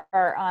specifically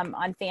are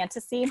on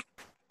fantasy.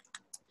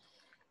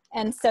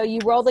 And so you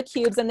roll the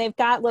cubes and they've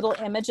got little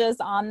images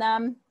on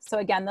them. So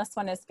again, this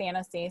one is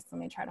fantasy. So let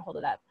me try to hold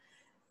it up.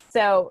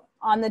 So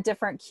on the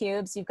different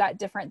cubes, you've got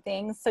different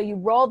things. So you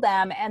roll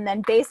them, and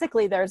then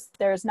basically there's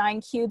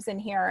 9 cubes in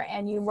here,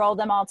 and you roll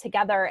them all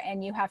together,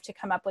 and you have to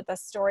come up with a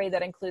story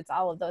that includes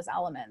all of those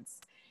elements.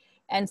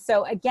 And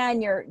so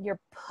again, you're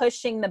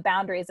pushing the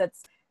boundaries.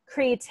 It's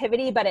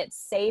creativity, but it's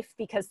safe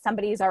because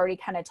somebody's already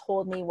kind of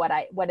told me what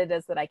it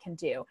is that I can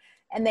do.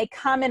 And they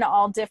come in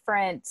all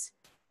different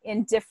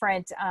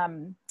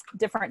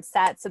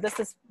sets. So this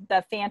is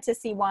the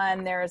fantasy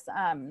one. There's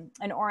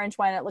an orange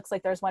one. It looks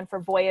like there's one for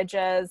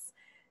voyages.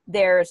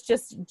 There's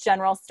just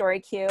general story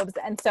cubes.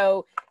 And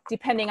so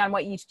depending on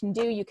what you can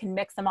do, you can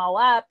mix them all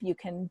up. You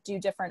can do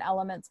different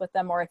elements with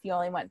them. Or if you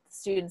only want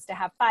students to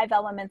have 5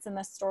 elements in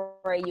the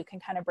story, you can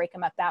kind of break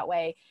them up that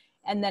way.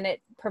 And then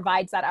it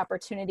provides that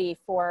opportunity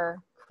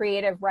for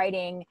creative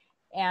writing.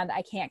 And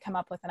I can't come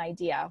up with an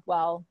idea.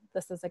 Well,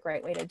 this is a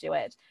great way to do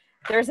it.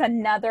 There's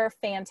another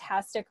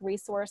fantastic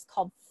resource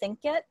called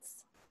ThinkIt.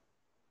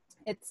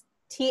 It's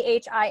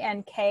THINK-ETS.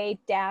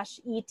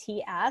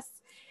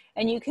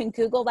 And you can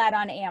Google that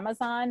on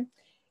Amazon.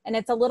 And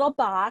it's a little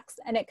box,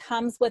 and it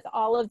comes with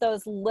all of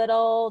those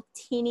little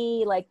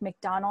teeny, like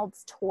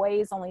McDonald's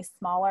toys, only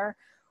smaller,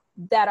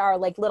 that are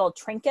like little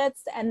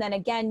trinkets. And then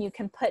again, you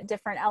can put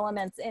different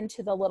elements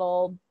into the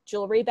little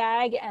jewelry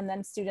bag, and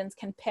then students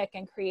can pick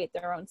and create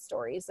their own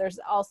stories. There's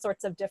all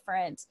sorts of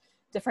different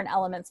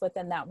elements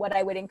within that. What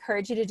I would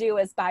encourage you to do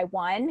is buy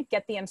one,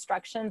 get the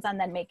instructions, and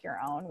then make your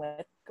own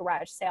with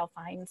garage sale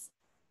finds.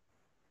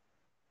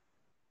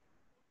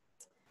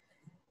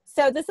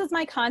 So this is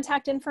my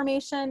contact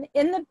information.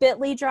 In the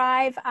Bitly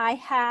drive, I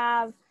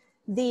have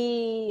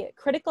the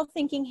critical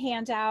thinking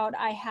handout.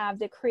 I have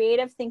the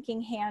creative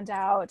thinking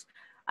handout.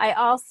 I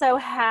also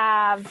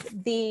have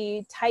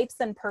the types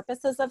and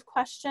purposes of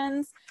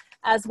questions,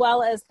 as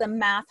well as the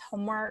math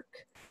homework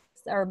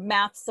or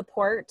math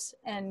support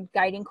and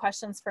guiding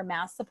questions for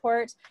math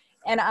support.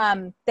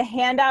 And the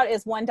handout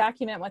is one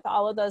document with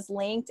all of those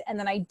linked. And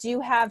then I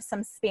do have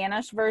some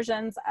Spanish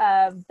versions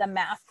of the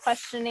math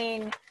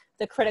questioning,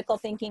 the critical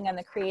thinking, and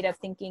the creative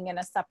thinking in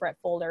a separate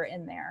folder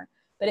in there.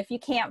 But if you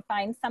can't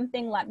find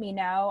something, let me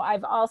know.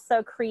 I've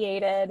also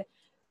created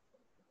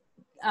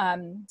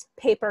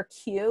paper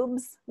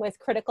cubes with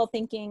critical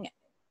thinking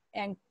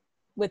and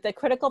with the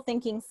critical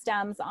thinking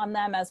stems on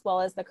them, as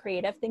well as the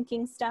creative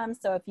thinking stems.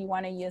 So if you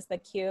want to use the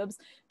cubes,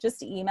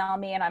 just email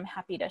me and I'm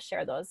happy to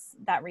share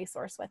that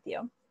resource with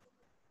you.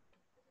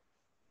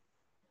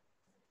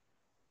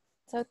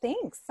 So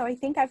thanks. So I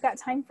think I've got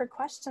time for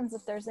questions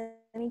if there's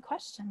any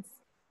questions.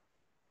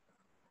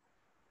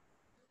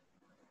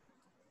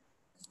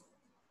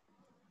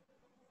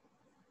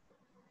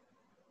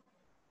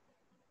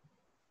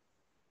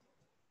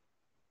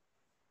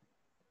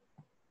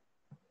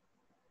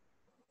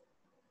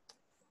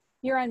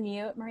 You're on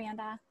mute,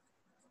 Miranda.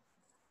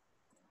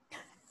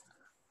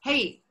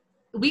 Hey,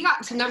 we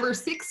got to number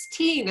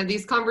 16 of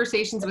these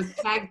conversations with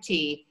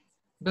CAGT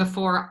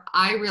before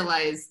I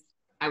realized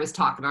I was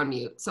talking on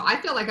mute. So I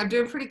feel like I'm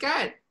doing pretty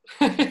good.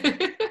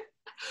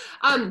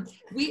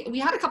 We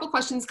had a couple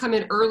questions come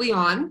in early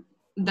on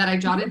that I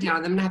jotted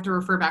down. I'm gonna have to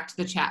refer back to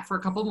the chat for a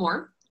couple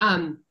more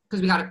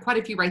because we got quite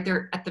a few right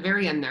there at the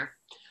very end there.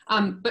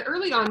 But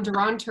early on,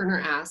 Duran Turner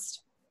asked,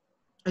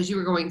 as you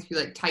were going through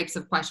like types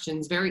of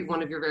questions,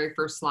 one of your very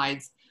first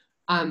slides,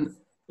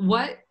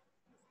 what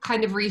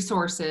kind of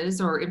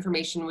resources or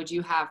information would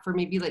you have for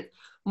maybe like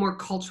more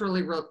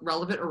culturally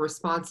relevant or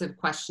responsive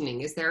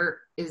questioning? Is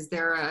there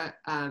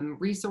a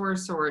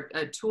resource or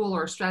a tool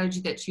or a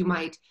strategy that you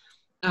might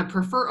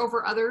prefer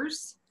over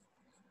others?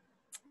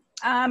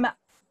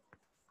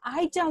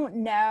 I don't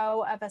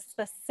know of a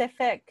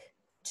specific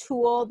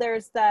tool.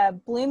 There's the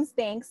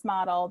Bloom's-Banks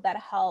model that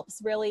helps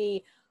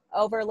really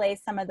overlay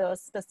some of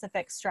those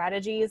specific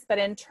strategies. But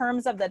in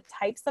terms of the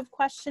types of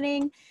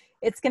questioning,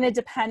 it's going to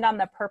depend on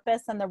the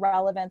purpose and the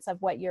relevance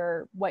of what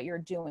you're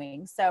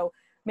doing. So,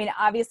 I mean,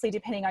 obviously,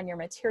 depending on your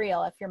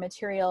material, if your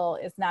material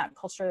is not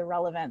culturally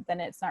relevant, then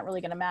it's not really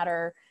going to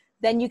matter.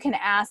 Then you can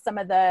ask some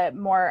of the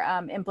more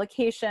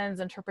implications,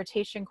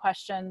 interpretation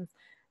questions.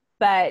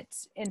 But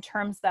in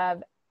terms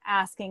of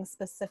asking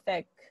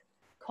specific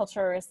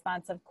culturally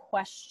responsive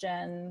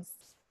questions,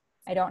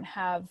 I don't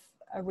have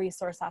a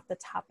resource off the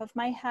top of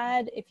my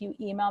head. If you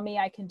email me,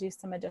 I can do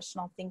some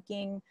additional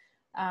thinking.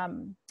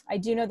 I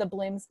do know the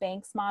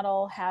Bloom's-Banks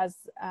model has,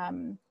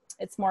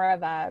 it's more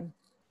of a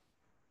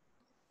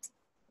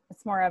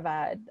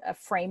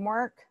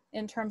framework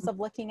in terms of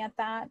looking at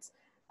that.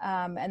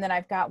 And then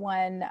I've got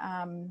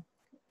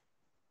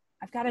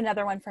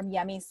another one from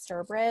Yemi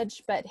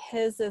Sturbridge, but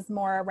his is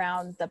more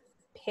around the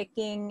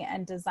picking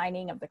and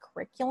designing of the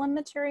curriculum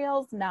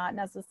materials, not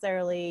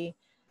necessarily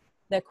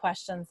the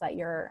questions that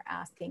you're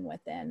asking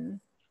within.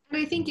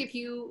 And I think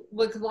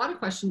with a lot of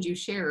questions you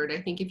shared, I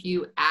think if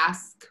you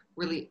ask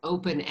really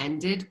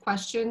open-ended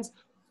questions,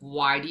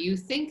 why do you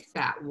think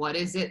that? What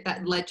is it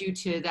that led you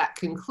to that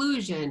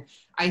conclusion?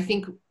 I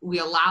think we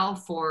allow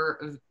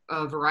for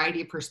a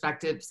variety of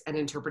perspectives and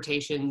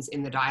interpretations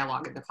in the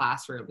dialogue in the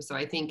classroom. So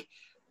I think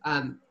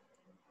to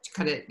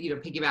kind of,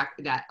 piggyback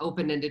that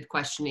open-ended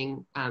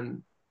questioning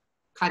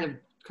kind of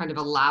kind of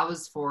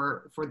allows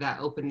for that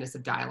openness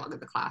of dialogue in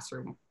the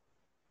classroom.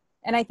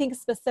 And I think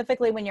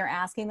specifically when you're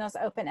asking those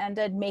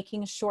open-ended,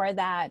 making sure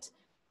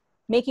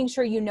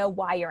you know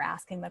why you're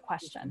asking the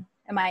question.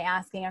 Am I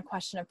asking a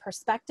question of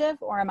perspective,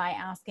 or am I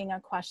asking a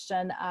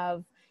question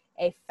of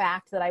a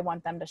fact that I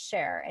want them to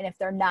share? And if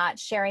they're not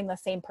sharing the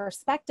same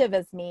perspective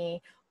as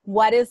me,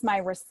 what is my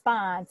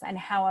response, and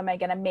how am I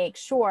going to make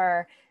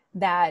sure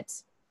that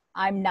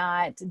I'm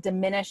not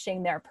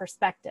diminishing their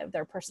perspective?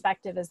 Their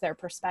perspective is their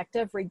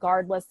perspective,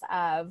 regardless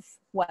of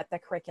what the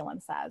curriculum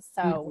says.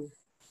 So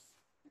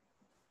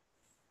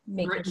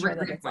making sure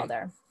that it's all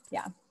there.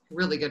 Yeah.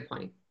 Really good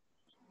point.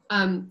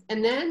 And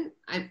then,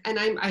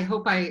 I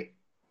hope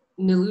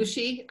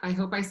Nilushi, I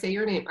hope I say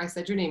your name, I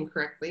said your name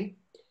correctly.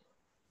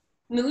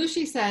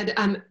 Nilushi said,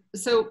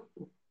 so,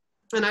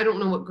 and I don't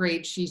know what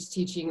grade she's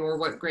teaching or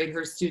what grade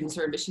her students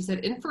are in, but she said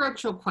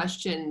inferential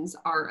questions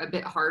are a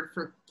bit hard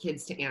for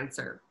kids to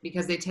answer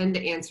because they tend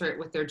to answer it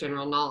with their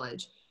general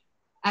knowledge.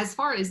 As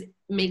far as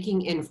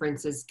making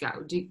inferences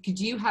go, do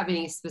you have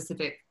any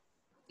specific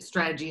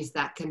strategies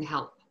that can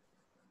help?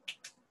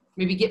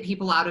 Maybe get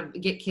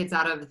kids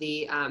out of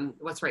the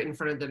what's right in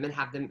front of them and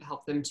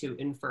help them to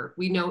infer.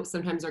 We know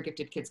sometimes our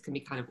gifted kids can be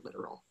kind of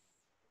literal.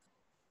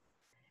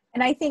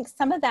 And I think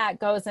some of that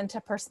goes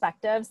into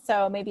perspective.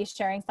 So maybe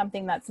sharing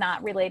something that's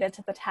not related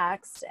to the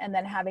text and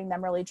then having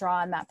them really draw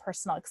on that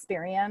personal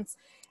experience.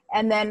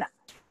 And then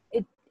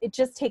it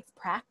just takes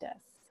practice.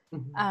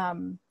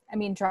 Mm-hmm. I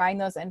mean, drawing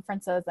those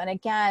inferences. And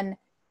again,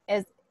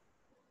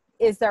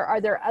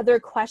 are there other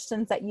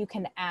questions that you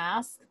can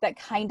ask that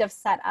kind of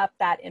set up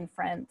that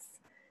inference?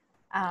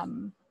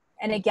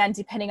 And again,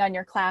 depending on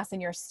your class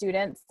and your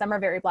students, some are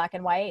very black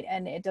and white,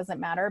 and it doesn't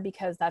matter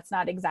because that's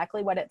not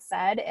exactly what it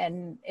said.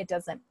 And it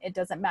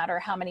doesn't matter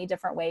how many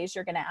different ways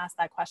you're going to ask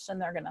that question.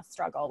 They're going to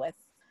struggle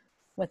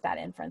with that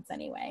inference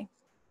anyway.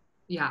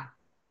 Yeah.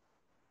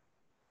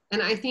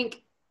 And I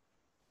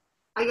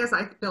guess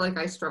I feel like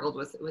I struggled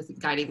with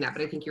guiding that,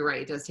 but I think you're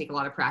right. It does take a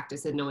lot of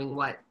practice in knowing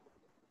what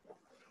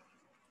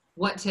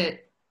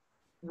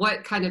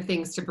kind of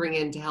things to bring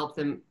in to help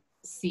them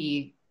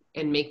see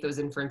and make those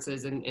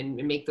inferences and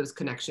make those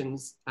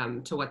connections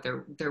to what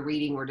they're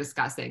reading or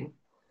discussing.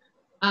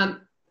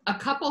 A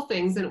couple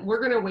things, and we're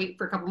going to wait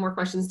for a couple more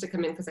questions to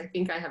come in because I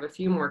think I have a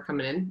few more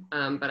coming in,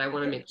 but I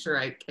want to make sure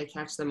I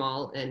catch them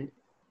all. And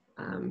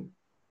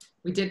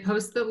we did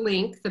post the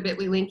link, the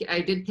bit.ly link.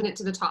 I did pin it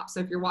to the top. So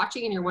if you're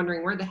watching and you're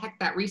wondering where the heck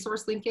that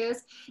resource link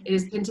is, it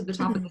is pinned to the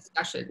top of the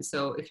discussion.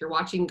 So if you're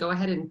watching, go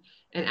ahead and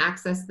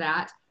access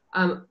that.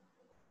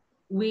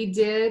 We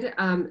did,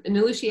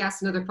 Nilushi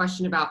asked another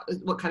question about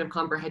what kind of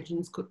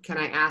comprehensions can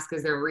I ask?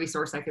 Is there a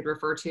resource I could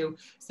refer to?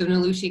 So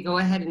Nilushi, go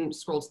ahead and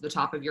scroll to the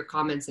top of your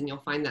comments and you'll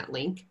find that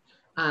link.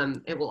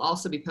 It will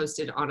also be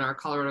posted on our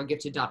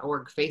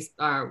coloradogifted.org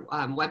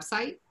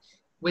website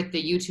with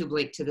the YouTube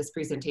link to this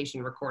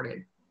presentation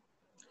recorded.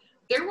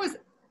 There was,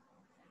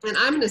 and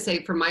I'm gonna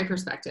say from my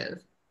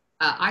perspective,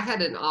 I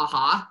had an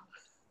aha.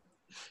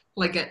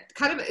 Like a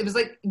kind of, it was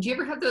like, do you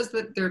ever have those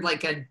that they're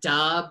like a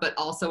duh, but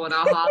also an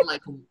aha?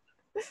 Like,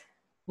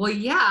 well,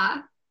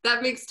 yeah,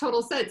 that makes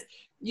total sense.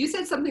 You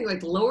said something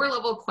like lower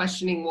level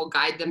questioning will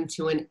guide them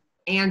to an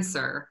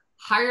answer.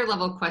 Higher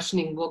level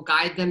questioning will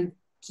guide them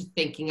to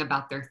thinking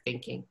about their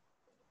thinking.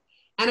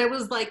 And I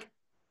was like,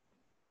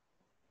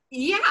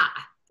 yeah,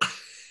 I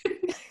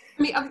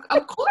mean,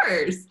 of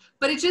course,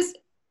 but it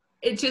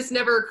just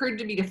never occurred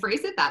to me to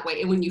phrase it that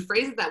way. And when you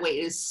phrase it that way,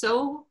 it is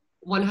so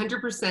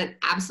 100%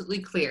 absolutely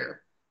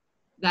clear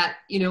that,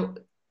 you know,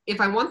 if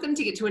I want them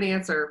to get to an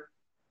answer,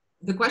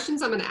 the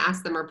questions I'm going to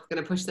ask them are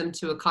going to push them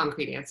to a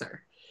concrete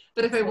answer.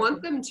 But if I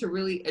want them to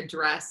really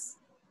address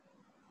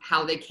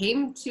how they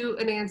came to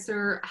an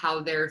answer, how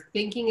they're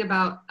thinking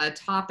about a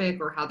topic,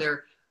 or how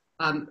they're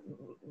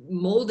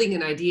molding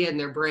an idea in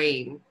their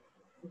brain,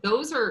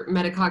 those are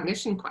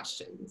metacognition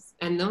questions.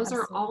 And those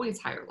are always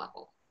higher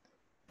level.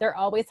 They're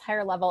always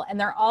higher level. And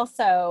they're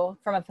also,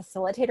 from a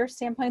facilitator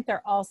standpoint,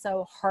 they're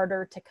also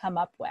harder to come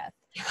up with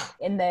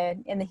in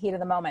the heat of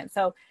the moment.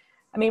 So,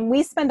 I mean,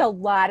 we spend a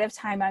lot of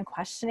time on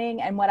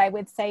questioning. And what I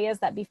would say is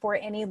that before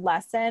any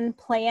lesson,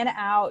 plan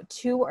out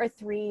 2 or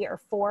 3 or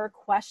 4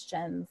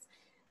 questions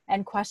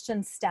and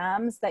question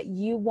stems that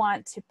you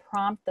want to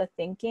prompt the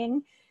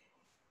thinking.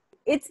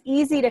 It's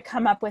easy to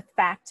come up with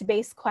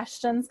fact-based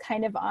questions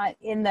kind of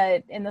in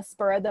the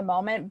spur of the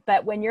moment,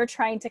 but when you're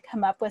trying to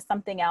come up with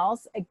something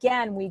else,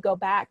 again, we go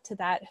back to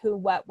that who,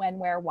 what, when,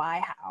 where,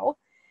 why, how.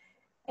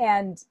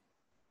 And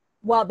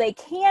while they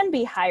can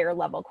be higher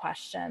level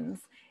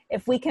questions,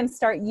 if we can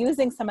start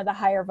using some of the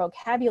higher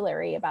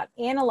vocabulary about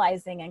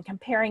analyzing and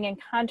comparing and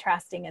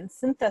contrasting and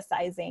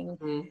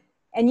synthesizing,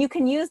 and you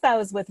can use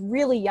those with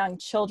really young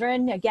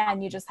children.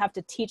 Again, you just have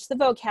to teach the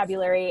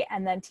vocabulary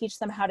and then teach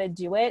them how to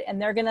do it.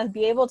 And they're going to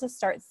be able to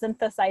start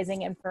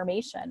synthesizing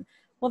information.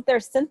 Well, if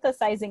they're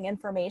synthesizing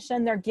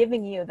information, they're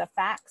giving you the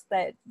facts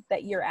that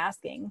you're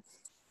asking.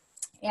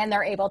 And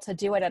they're able to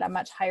do it at a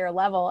much higher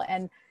level.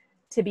 And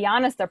to be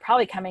honest, they're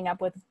probably coming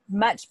up with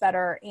much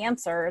better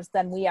answers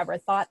than we ever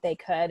thought they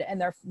could.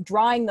 And they're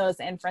drawing those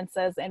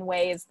inferences in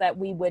ways that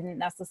we wouldn't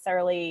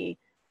necessarily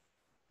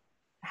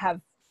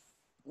have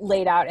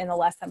laid out in the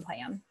lesson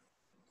plan.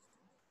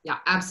 Yeah,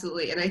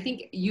 absolutely. And I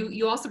think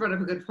you also brought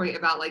up a good point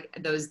about like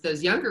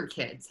those younger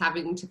kids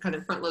having to kind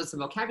of front load some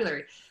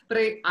vocabulary. But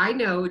I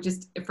know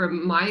just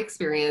from my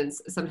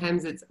experience,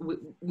 sometimes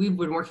we've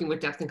been working with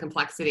depth and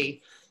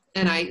complexity.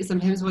 And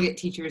sometimes we'll get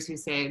teachers who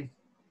say,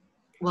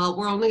 well,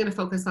 we're only going to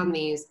focus on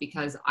these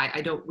because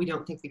we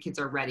don't think the kids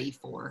are ready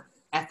for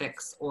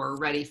ethics or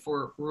ready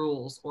for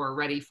rules or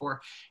ready for,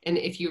 and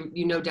if you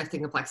know depth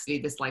and complexity,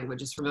 this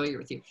language is familiar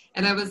with you.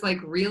 And I was like,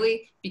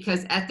 really?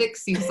 Because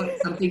ethics seems like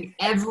something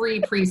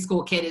every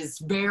preschool kid is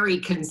very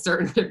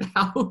concerned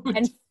about.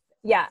 And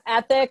yeah,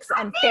 ethics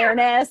and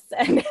fairness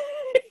and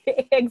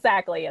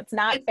exactly. It's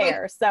not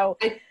fair. So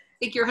I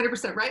think you're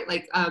 100% right.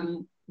 Like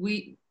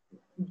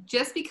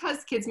just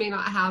because kids may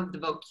not have the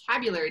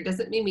vocabulary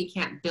doesn't mean we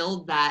can't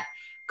build that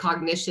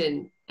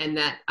cognition and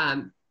that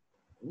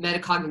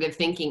metacognitive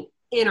thinking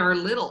in our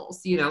littles,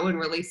 and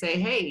really say,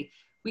 hey,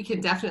 we can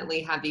definitely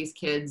have these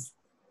kids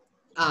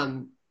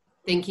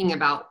thinking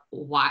about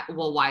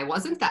why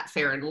wasn't that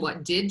fair? And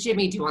what did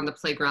Jimmy do on the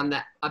playground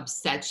that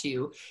upset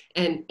you?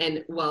 And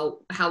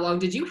well, how long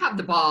did you have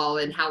the ball?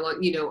 And how long,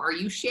 are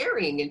you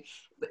sharing?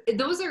 And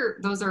those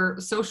are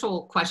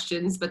social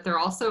questions, but they're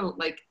also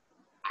like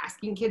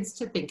asking kids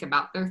to think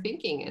about their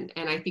thinking.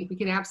 And I think we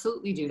can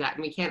absolutely do that.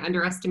 And we can't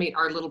underestimate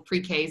our little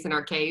pre-Ks and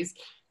our Ks.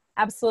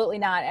 Absolutely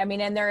not. I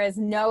mean, and there is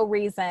no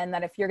reason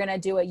that if you're going to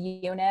do a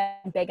unit,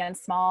 big and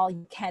small,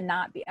 you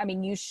cannot be,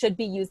 you should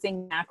be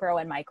using macro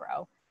and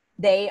micro.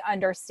 They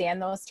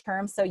understand those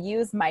terms. So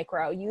use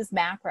micro, use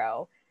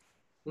macro.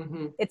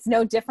 Mm-hmm. It's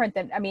no different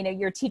than,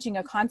 you're teaching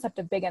a concept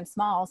of big and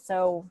small.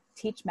 So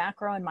teach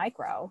macro and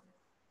micro.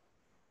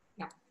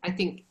 Yeah. I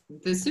think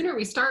the sooner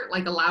we start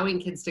like allowing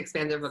kids to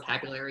expand their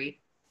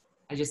vocabulary,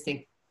 I just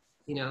think,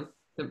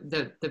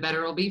 the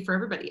better it'll be for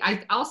everybody.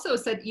 I also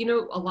said,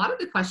 a lot of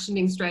the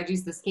questioning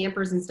strategies, the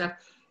scampers and stuff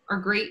are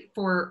great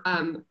for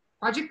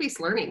project-based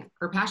learning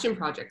or passion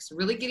projects,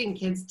 really getting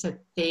kids to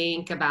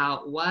think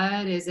about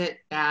what is it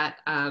that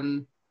I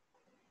am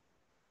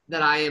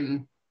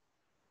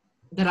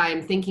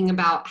thinking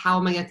about, how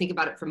am I going to think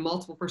about it from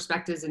multiple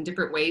perspectives in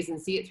different ways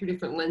and see it through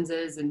different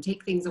lenses and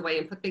take things away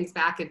and put things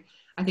back. And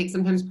I think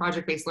sometimes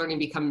project-based learning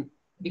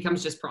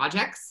becomes just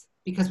projects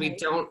because we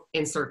don't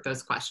insert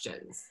those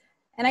questions.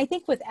 And I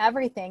think with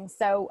everything,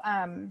 so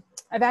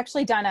I've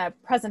actually done a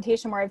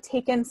presentation where I've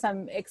taken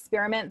some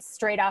experiments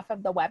straight off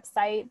of the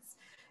websites,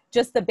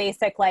 just the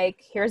basic,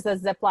 like here's a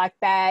Ziploc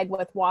bag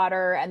with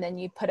water and then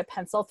you put a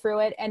pencil through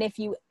it. And if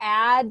you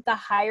add the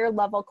higher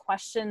level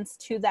questions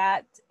to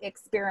that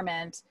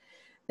experiment,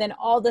 then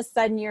all of a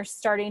sudden you're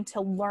starting to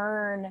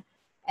learn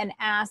and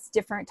ask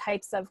different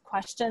types of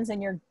questions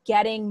and you're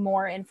getting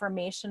more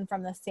information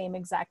from the same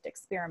exact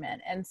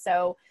experiment. And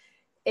so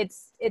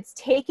it's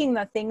taking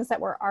the things that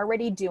we're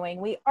already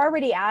doing. We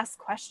already ask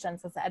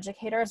questions as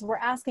educators. We're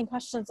asking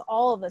questions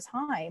all of the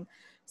time.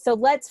 So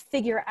let's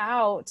figure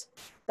out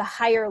the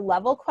higher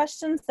level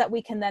questions that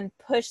we can then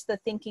push the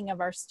thinking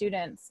of our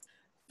students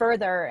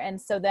further.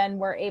 And so then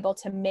we're able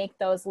to make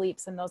those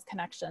leaps and those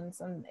connections.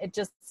 And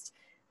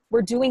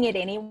we're doing it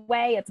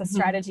anyway. It's a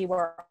strategy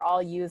we're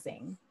all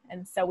using.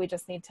 And so we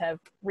just need to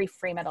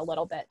reframe it a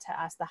little bit to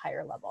ask the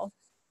higher level.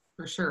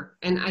 For sure.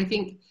 And I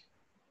think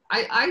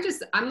I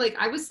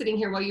was sitting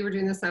here while you were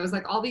doing this. I was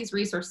like, all these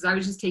resources, I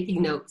was just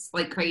taking notes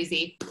like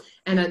crazy,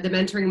 and the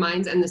mentoring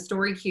minds and the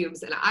story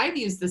cubes. And I've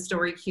used the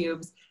story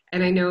cubes.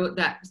 And I know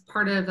that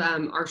part of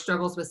our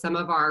struggles with some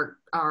of our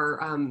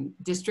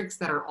districts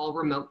that are all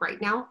remote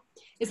right now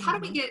is how do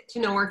we get to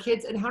know our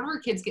kids and how do our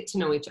kids get to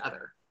know each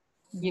other?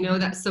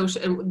 That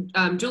social,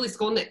 and Julie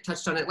Skolnick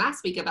touched on it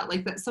last week about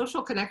like that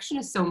social connection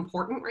is so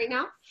important right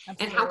now.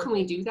 Absolutely. And how can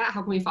we do that?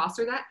 How can we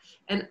foster that?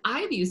 And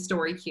I've used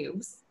story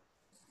cubes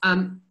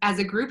as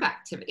a group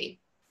activity.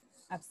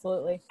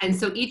 Like And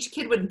so each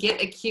kid would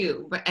get a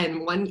cube,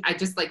 and I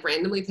just like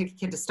randomly pick a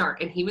kid to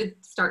start, and he would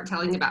start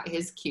telling about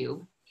his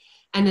cube.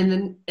 And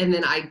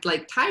then I'd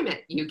like time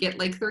it. You get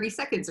like 30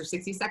 seconds or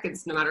 60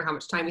 seconds, no matter how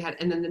much time we had.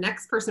 And then the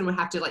next person would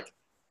have to like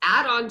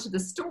add on to the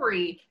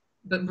story,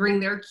 but bring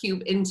their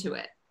cube into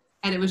it.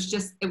 And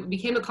it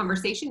became a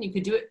conversation. You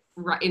could do it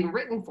in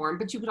written form,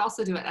 but you could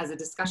also do it as a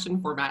discussion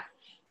format.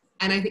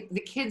 And I think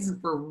the kids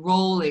were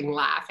rolling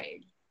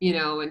laughing,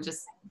 and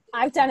just.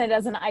 I've done it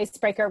as an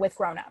icebreaker with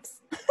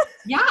grownups.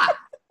 Yeah.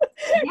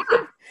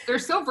 Yeah. They're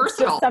so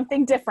versatile. It's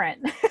something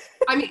different.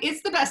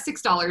 It's the best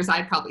 $6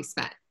 I've probably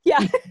spent.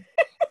 Yeah.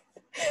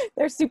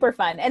 They're super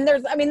fun. And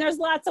there's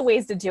lots of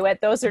ways to do it.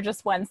 Those are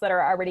just ones that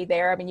are already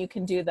there. You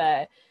can do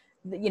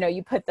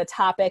you put the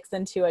topics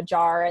into a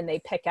jar and they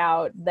pick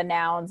out the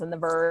nouns and the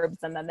verbs,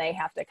 and then they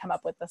have to come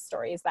up with the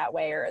stories that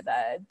way, or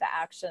the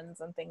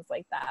actions and things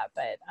like that.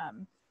 But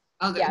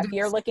if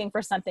you're looking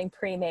for something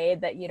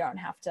pre-made that you don't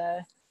have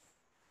to.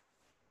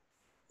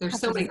 There's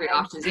so many great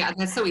options. Yeah,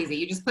 that's so easy.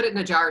 You just put it in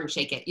a jar and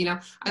shake it.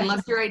 I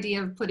loved your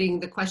idea of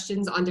putting the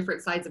questions on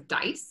different sides of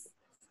dice.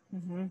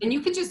 And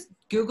you can just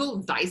Google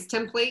DICE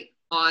template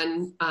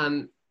on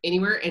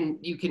anywhere, and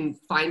you can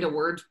find a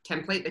Word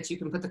template that you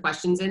can put the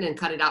questions in and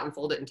cut it out and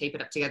fold it and tape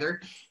it up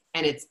together.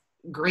 And it's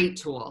a great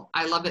tool.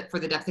 I love it for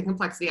the depth and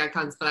complexity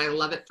icons, but I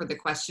love it for the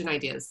question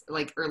ideas,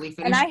 like early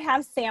finish. And I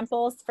have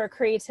samples for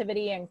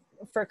creativity and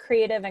for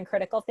creative and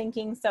critical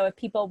thinking. So if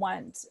people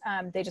want,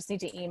 they just need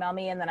to email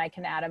me and then I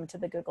can add them to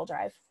the Google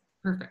Drive.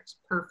 Perfect.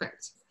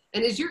 Perfect.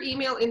 And is your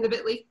email in the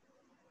Bitly?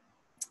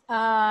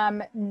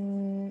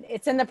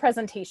 It's in the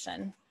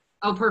presentation.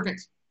 Oh,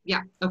 perfect.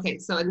 Yeah. Okay.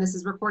 So, and this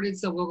is recorded,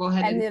 so we'll go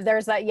ahead and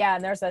there's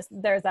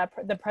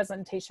the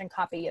presentation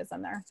copy is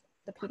in there,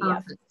 the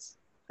PDF. Perfect.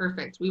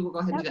 Perfect. We will go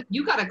ahead and do that.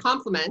 You got a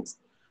compliment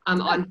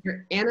on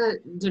here. Anna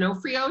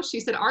D'Onofrio. She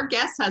said, our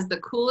guest has the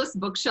coolest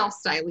bookshelf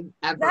styling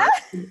ever.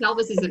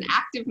 Elvis is an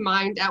active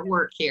mind at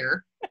work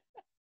here.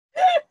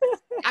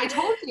 I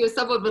told you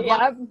someone would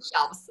love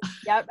bookshelves.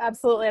 Yep,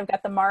 absolutely. I've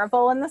got the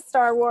Marvel and the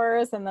Star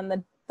Wars, and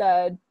then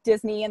the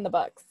Disney and the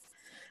books.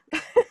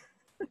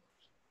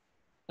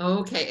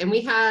 Okay, and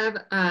we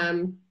have,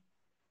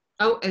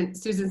 oh, and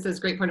Susan says,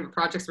 great point of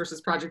projects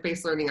versus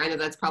project-based learning. I know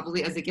that's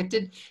probably, as a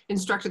gifted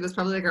instructor, that's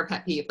probably like our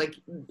pet peeve. Like,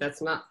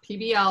 that's not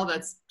PBL,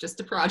 that's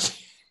just a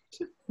project.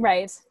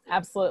 Right,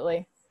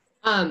 absolutely.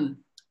 Duran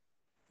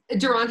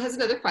has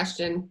another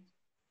question.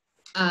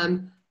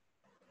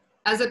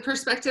 As a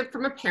perspective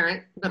from a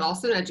parent, but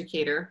also an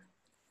educator,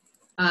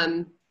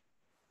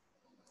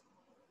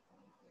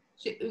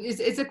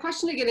 it's a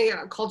question of getting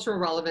a cultural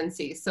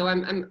relevancy. So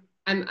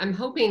I'm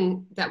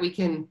hoping that we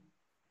can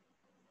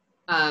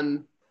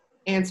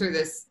answer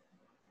this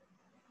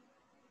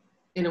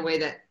in a way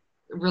that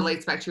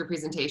relates back to your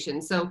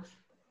presentation. So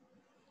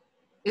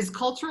is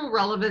cultural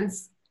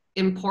relevance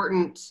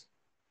important?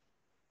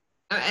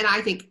 And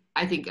I think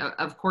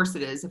of course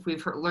it is. If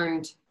we've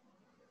learned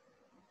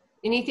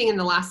anything in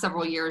the last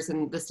several years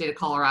in the state of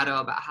Colorado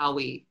about how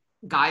we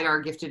guide our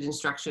gifted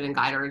instruction and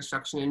guide our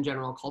instruction in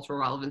general, cultural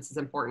relevance is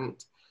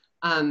important.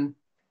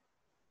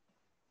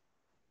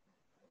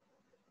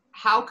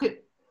 How could,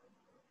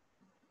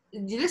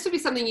 this would be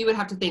something you would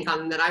have to think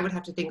on and that I would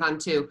have to think on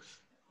too.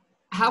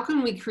 How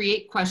can we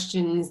create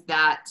questions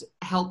that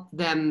help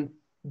them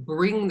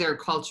bring their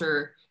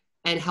culture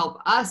and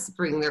help us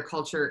bring their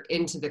culture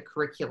into the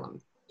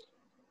curriculum?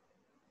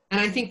 And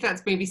I think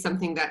that's maybe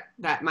something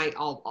that might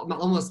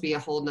almost be a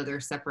whole nother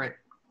separate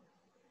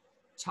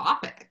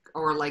topic,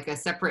 or like a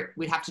separate,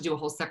 we'd have to do a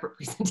whole separate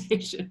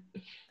presentation.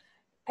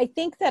 I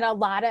think that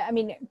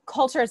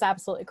culture is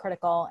absolutely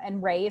critical,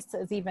 and race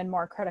is even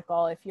more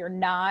critical. If you're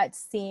not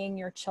seeing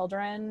your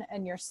children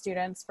and your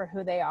students for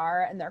who they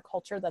are and their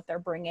culture that they're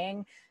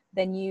bringing,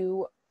 then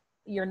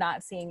you're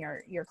not seeing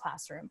your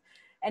classroom.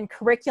 And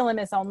curriculum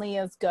is only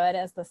as good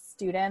as the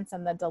students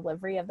and the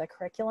delivery of the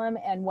curriculum.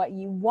 And what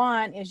you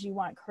want is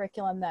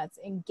curriculum that's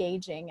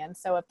engaging. And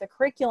so if the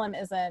curriculum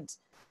isn't,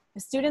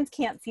 if students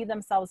can't see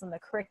themselves in the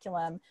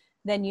curriculum,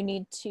 then you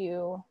need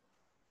to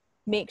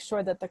make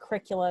sure that the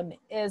curriculum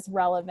is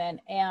relevant,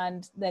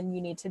 and then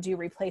you need to do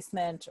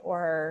replacement,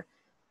 or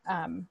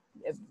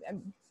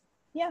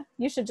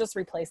you should just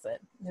replace it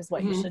is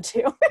what you should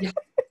do. Yeah.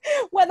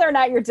 Whether or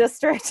not your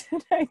district,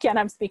 again,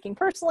 I'm speaking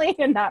personally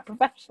and not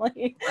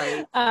professionally,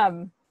 right.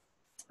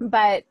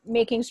 But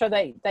making sure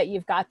that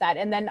you've got that.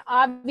 And then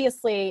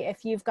obviously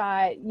if you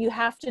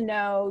have to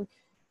know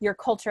your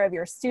culture of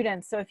your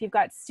students. So if you've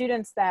got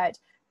students that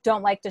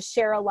don't like to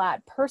share a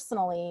lot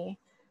personally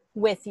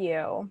with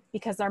you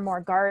because they're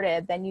more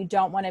guarded, then you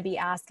don't want to be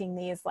asking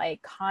these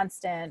like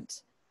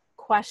constant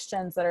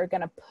questions that are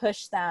going to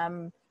push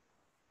them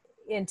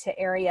into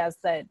areas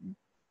that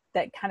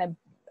kind of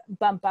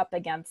bump up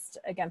against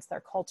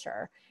their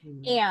culture.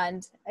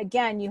 And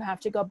again, you have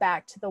to go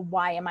back to the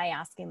why am I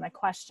asking the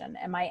question?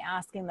 Am I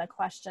asking the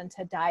question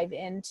to dive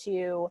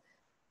into,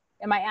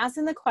 am I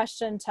asking the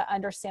question to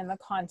understand the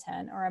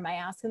content, or am I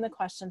asking the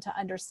question to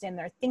understand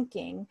their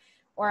thinking,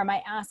 or am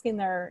I asking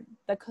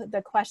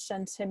the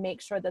question to make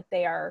sure that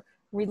they are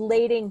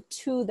relating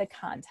to the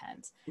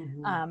content?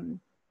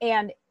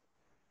 And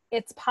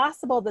it's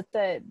possible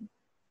that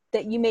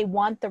you may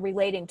want the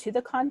relating to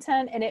the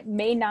content, and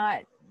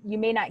you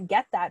may not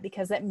get that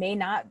because it may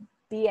not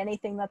be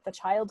anything that the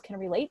child can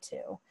relate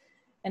to.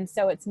 And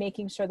so it's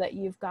making sure that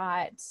you've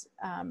got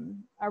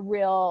a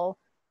real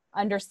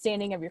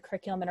understanding of your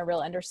curriculum and a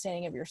real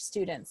understanding of your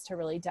students to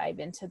really dive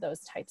into those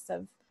types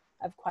of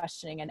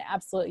questioning. And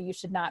absolutely, you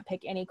should not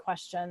pick any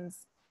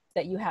questions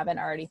that you haven't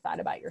already thought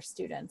about your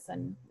students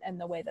and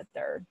the way that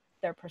their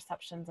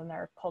perceptions and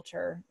their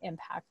culture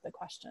impact the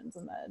questions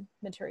and the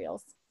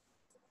materials.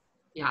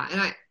 Yeah,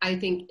 and I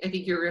think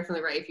you're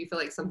definitely right. If you feel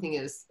like something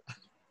is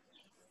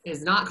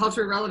not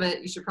culturally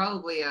relevant, you should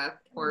probably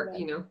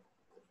you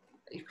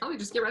probably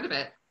just get rid of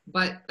it.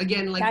 But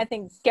again, like, I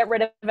think get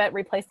rid of it,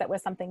 replace it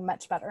with something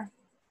much better.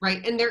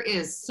 Right, and there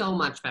is so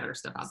much better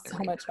stuff out there.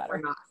 So much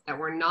better that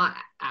we're not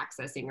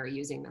accessing or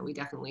using that we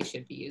definitely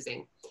should be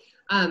using.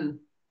 I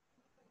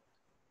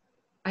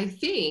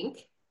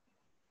think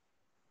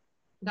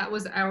that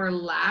was our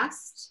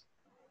last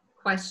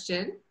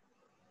question.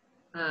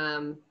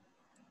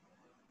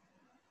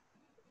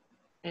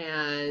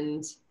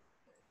 And,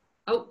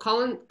 oh,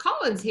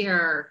 Colin's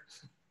here.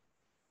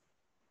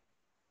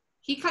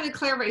 He kind of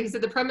clarified, he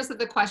said the premise of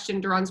the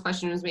question, Duran's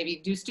question was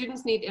maybe, do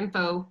students need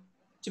info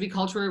to be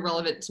culturally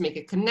relevant to make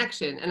a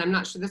connection? And I'm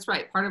not sure that's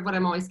right. Part of what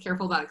I'm always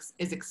careful about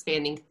is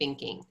expanding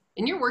thinking.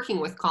 And you're working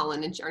with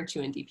Colin, aren't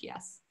you, in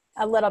DPS?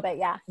 A little bit,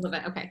 yeah. A little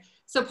bit, okay.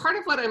 So part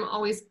of what I'm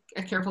always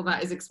careful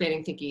about is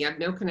expanding thinking. I have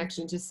no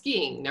connection to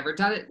skiing, never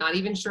done it, not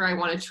even sure I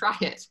want to try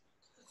it.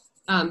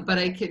 But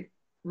I could,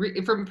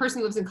 from a person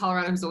who lives in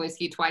Colorado who's only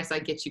skied twice, I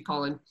get you,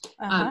 Colin.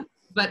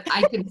 But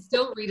I can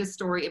still read a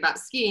story about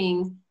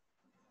skiing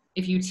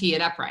if you tee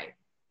it up right.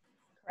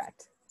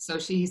 Correct. So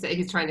he said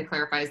he's trying to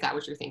clarify, is that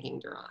what you're thinking,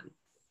 Duran?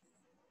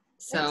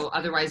 So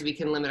otherwise we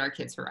can limit our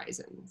kids'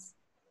 horizons.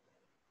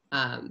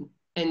 And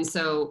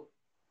so.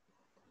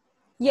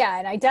 Yeah,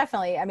 and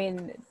I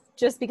mean,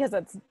 just because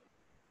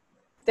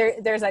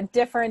there's a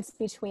difference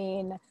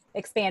between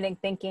expanding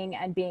thinking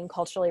and being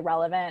culturally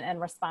relevant and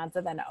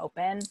responsive and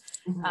open,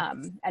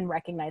 and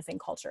recognizing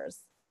cultures.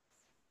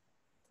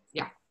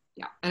 Yeah.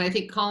 Yeah. And I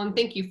think, Colin,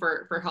 thank you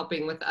for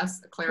helping with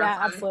us clarify.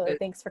 Yeah, absolutely.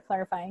 Thanks for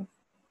clarifying.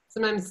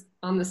 Sometimes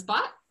on the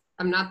spot,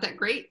 I'm not that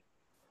great.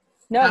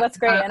 No, that's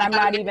great. And I'm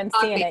not even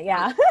seeing it.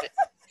 Yeah.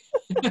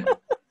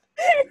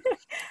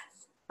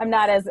 I'm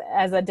not as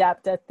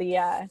adept at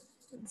the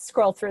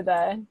scroll through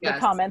the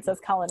comments as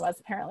Colin was,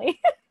 apparently.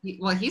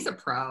 Well, he's a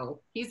pro.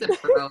 He's a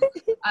pro.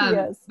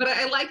 Yes. But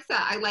I like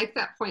that. I like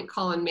that point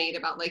Colin made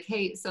about like,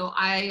 hey, so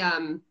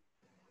I've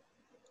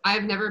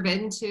never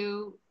been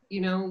to,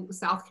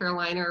 South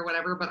Carolina or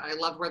whatever, but I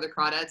love where the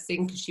crawdads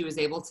sing because she was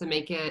able to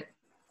make it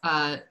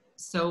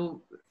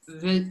so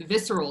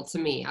visceral to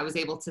me. I was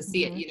able to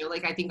see it,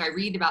 like I think I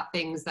read about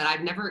things that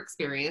I've never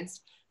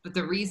experienced, but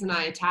the reason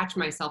I attach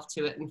myself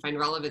to it and find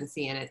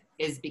relevancy in it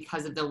is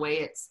because of the way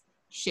it's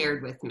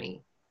shared with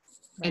me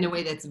in a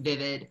way that's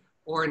vivid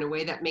or in a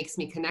way that makes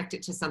me connect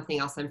it to something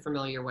else I'm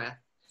familiar with.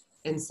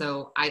 And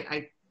so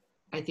I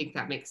think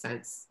that makes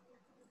sense.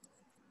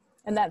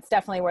 And that's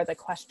definitely where the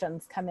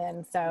questions come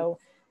in. So,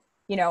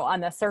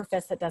 on the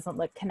surface, it doesn't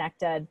look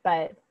connected,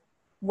 but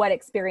what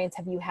experience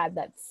have you had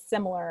that's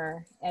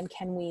similar, and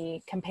can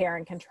we compare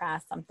and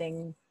contrast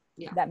something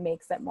that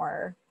makes it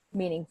more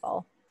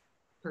meaningful?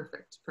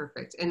 Perfect.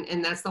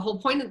 And that's the whole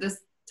point of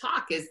this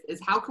talk is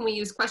how can we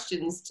use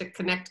questions to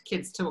connect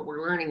kids to what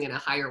we're learning in a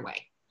higher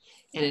way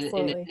and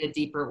in a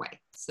deeper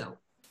way. So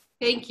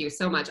thank you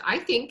so much.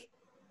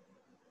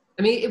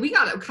 We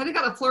kind of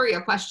got a flurry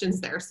of questions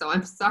there, so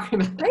I'm sorry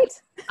about that.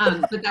 Great.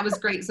 But that was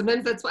great.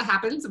 Sometimes that's what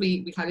happens.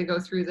 We kind of go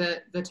through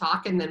the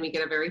talk and then we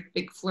get a very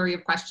big flurry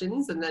of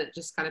questions and then it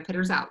just kind of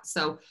pitters out.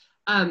 So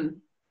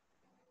Ellen,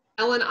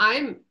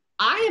 I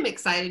am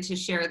excited to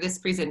share this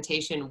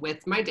presentation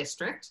with my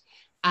district.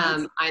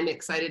 I'm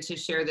excited to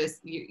share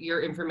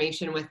your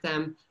information with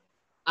them.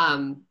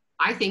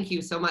 I thank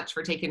you so much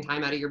for taking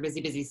time out of your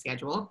busy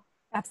schedule.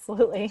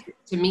 Absolutely.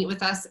 To meet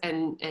with us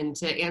and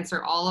to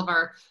answer all of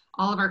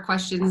our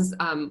questions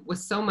with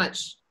so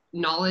much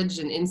knowledge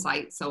and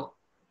insight. So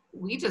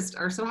we just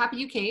are so happy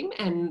you came,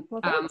 and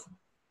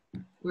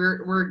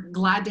we're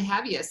glad to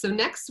have you. So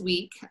next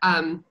week,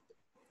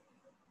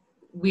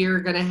 we're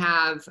going to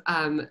have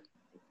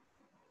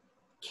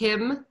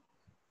Kim,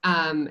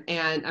 and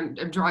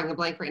I'm drawing a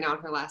blank right now on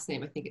her last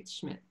name. I think it's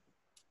Schmidt.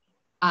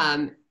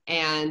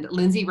 And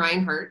Lindsay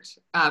Reinhardt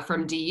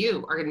from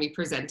DU are going to be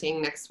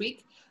presenting next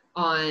week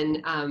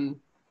on,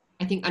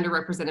 I think,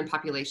 underrepresented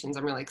populations.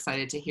 I'm really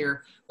excited to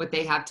hear what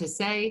they have to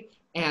say.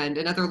 And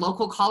another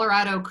local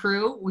Colorado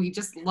crew. We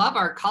just love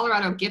our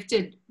Colorado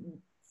gifted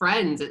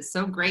friends. It's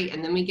so great.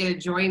 And then we get to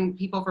join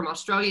people from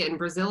Australia and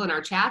Brazil in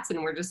our chats.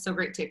 And we're just so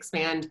great to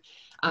expand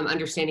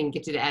understanding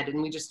gifted ed.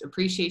 And we just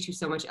appreciate you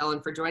so much,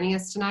 Ellen, for joining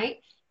us tonight.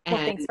 Well,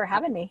 thanks for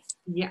having me.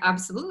 Yeah,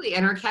 absolutely.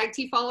 And our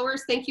CAGT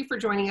followers, thank you for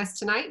joining us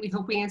tonight. We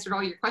hope we answered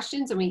all your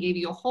questions and we gave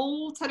you a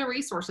whole ton of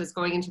resources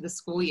going into the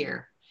school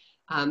year.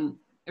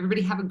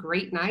 Everybody have a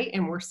great night,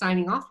 and we're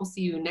signing off. We'll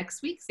see you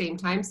next week, same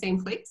time, same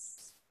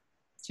place,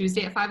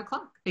 Tuesday at 5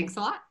 o'clock. Thanks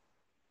a lot.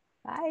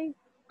 Bye.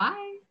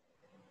 Bye.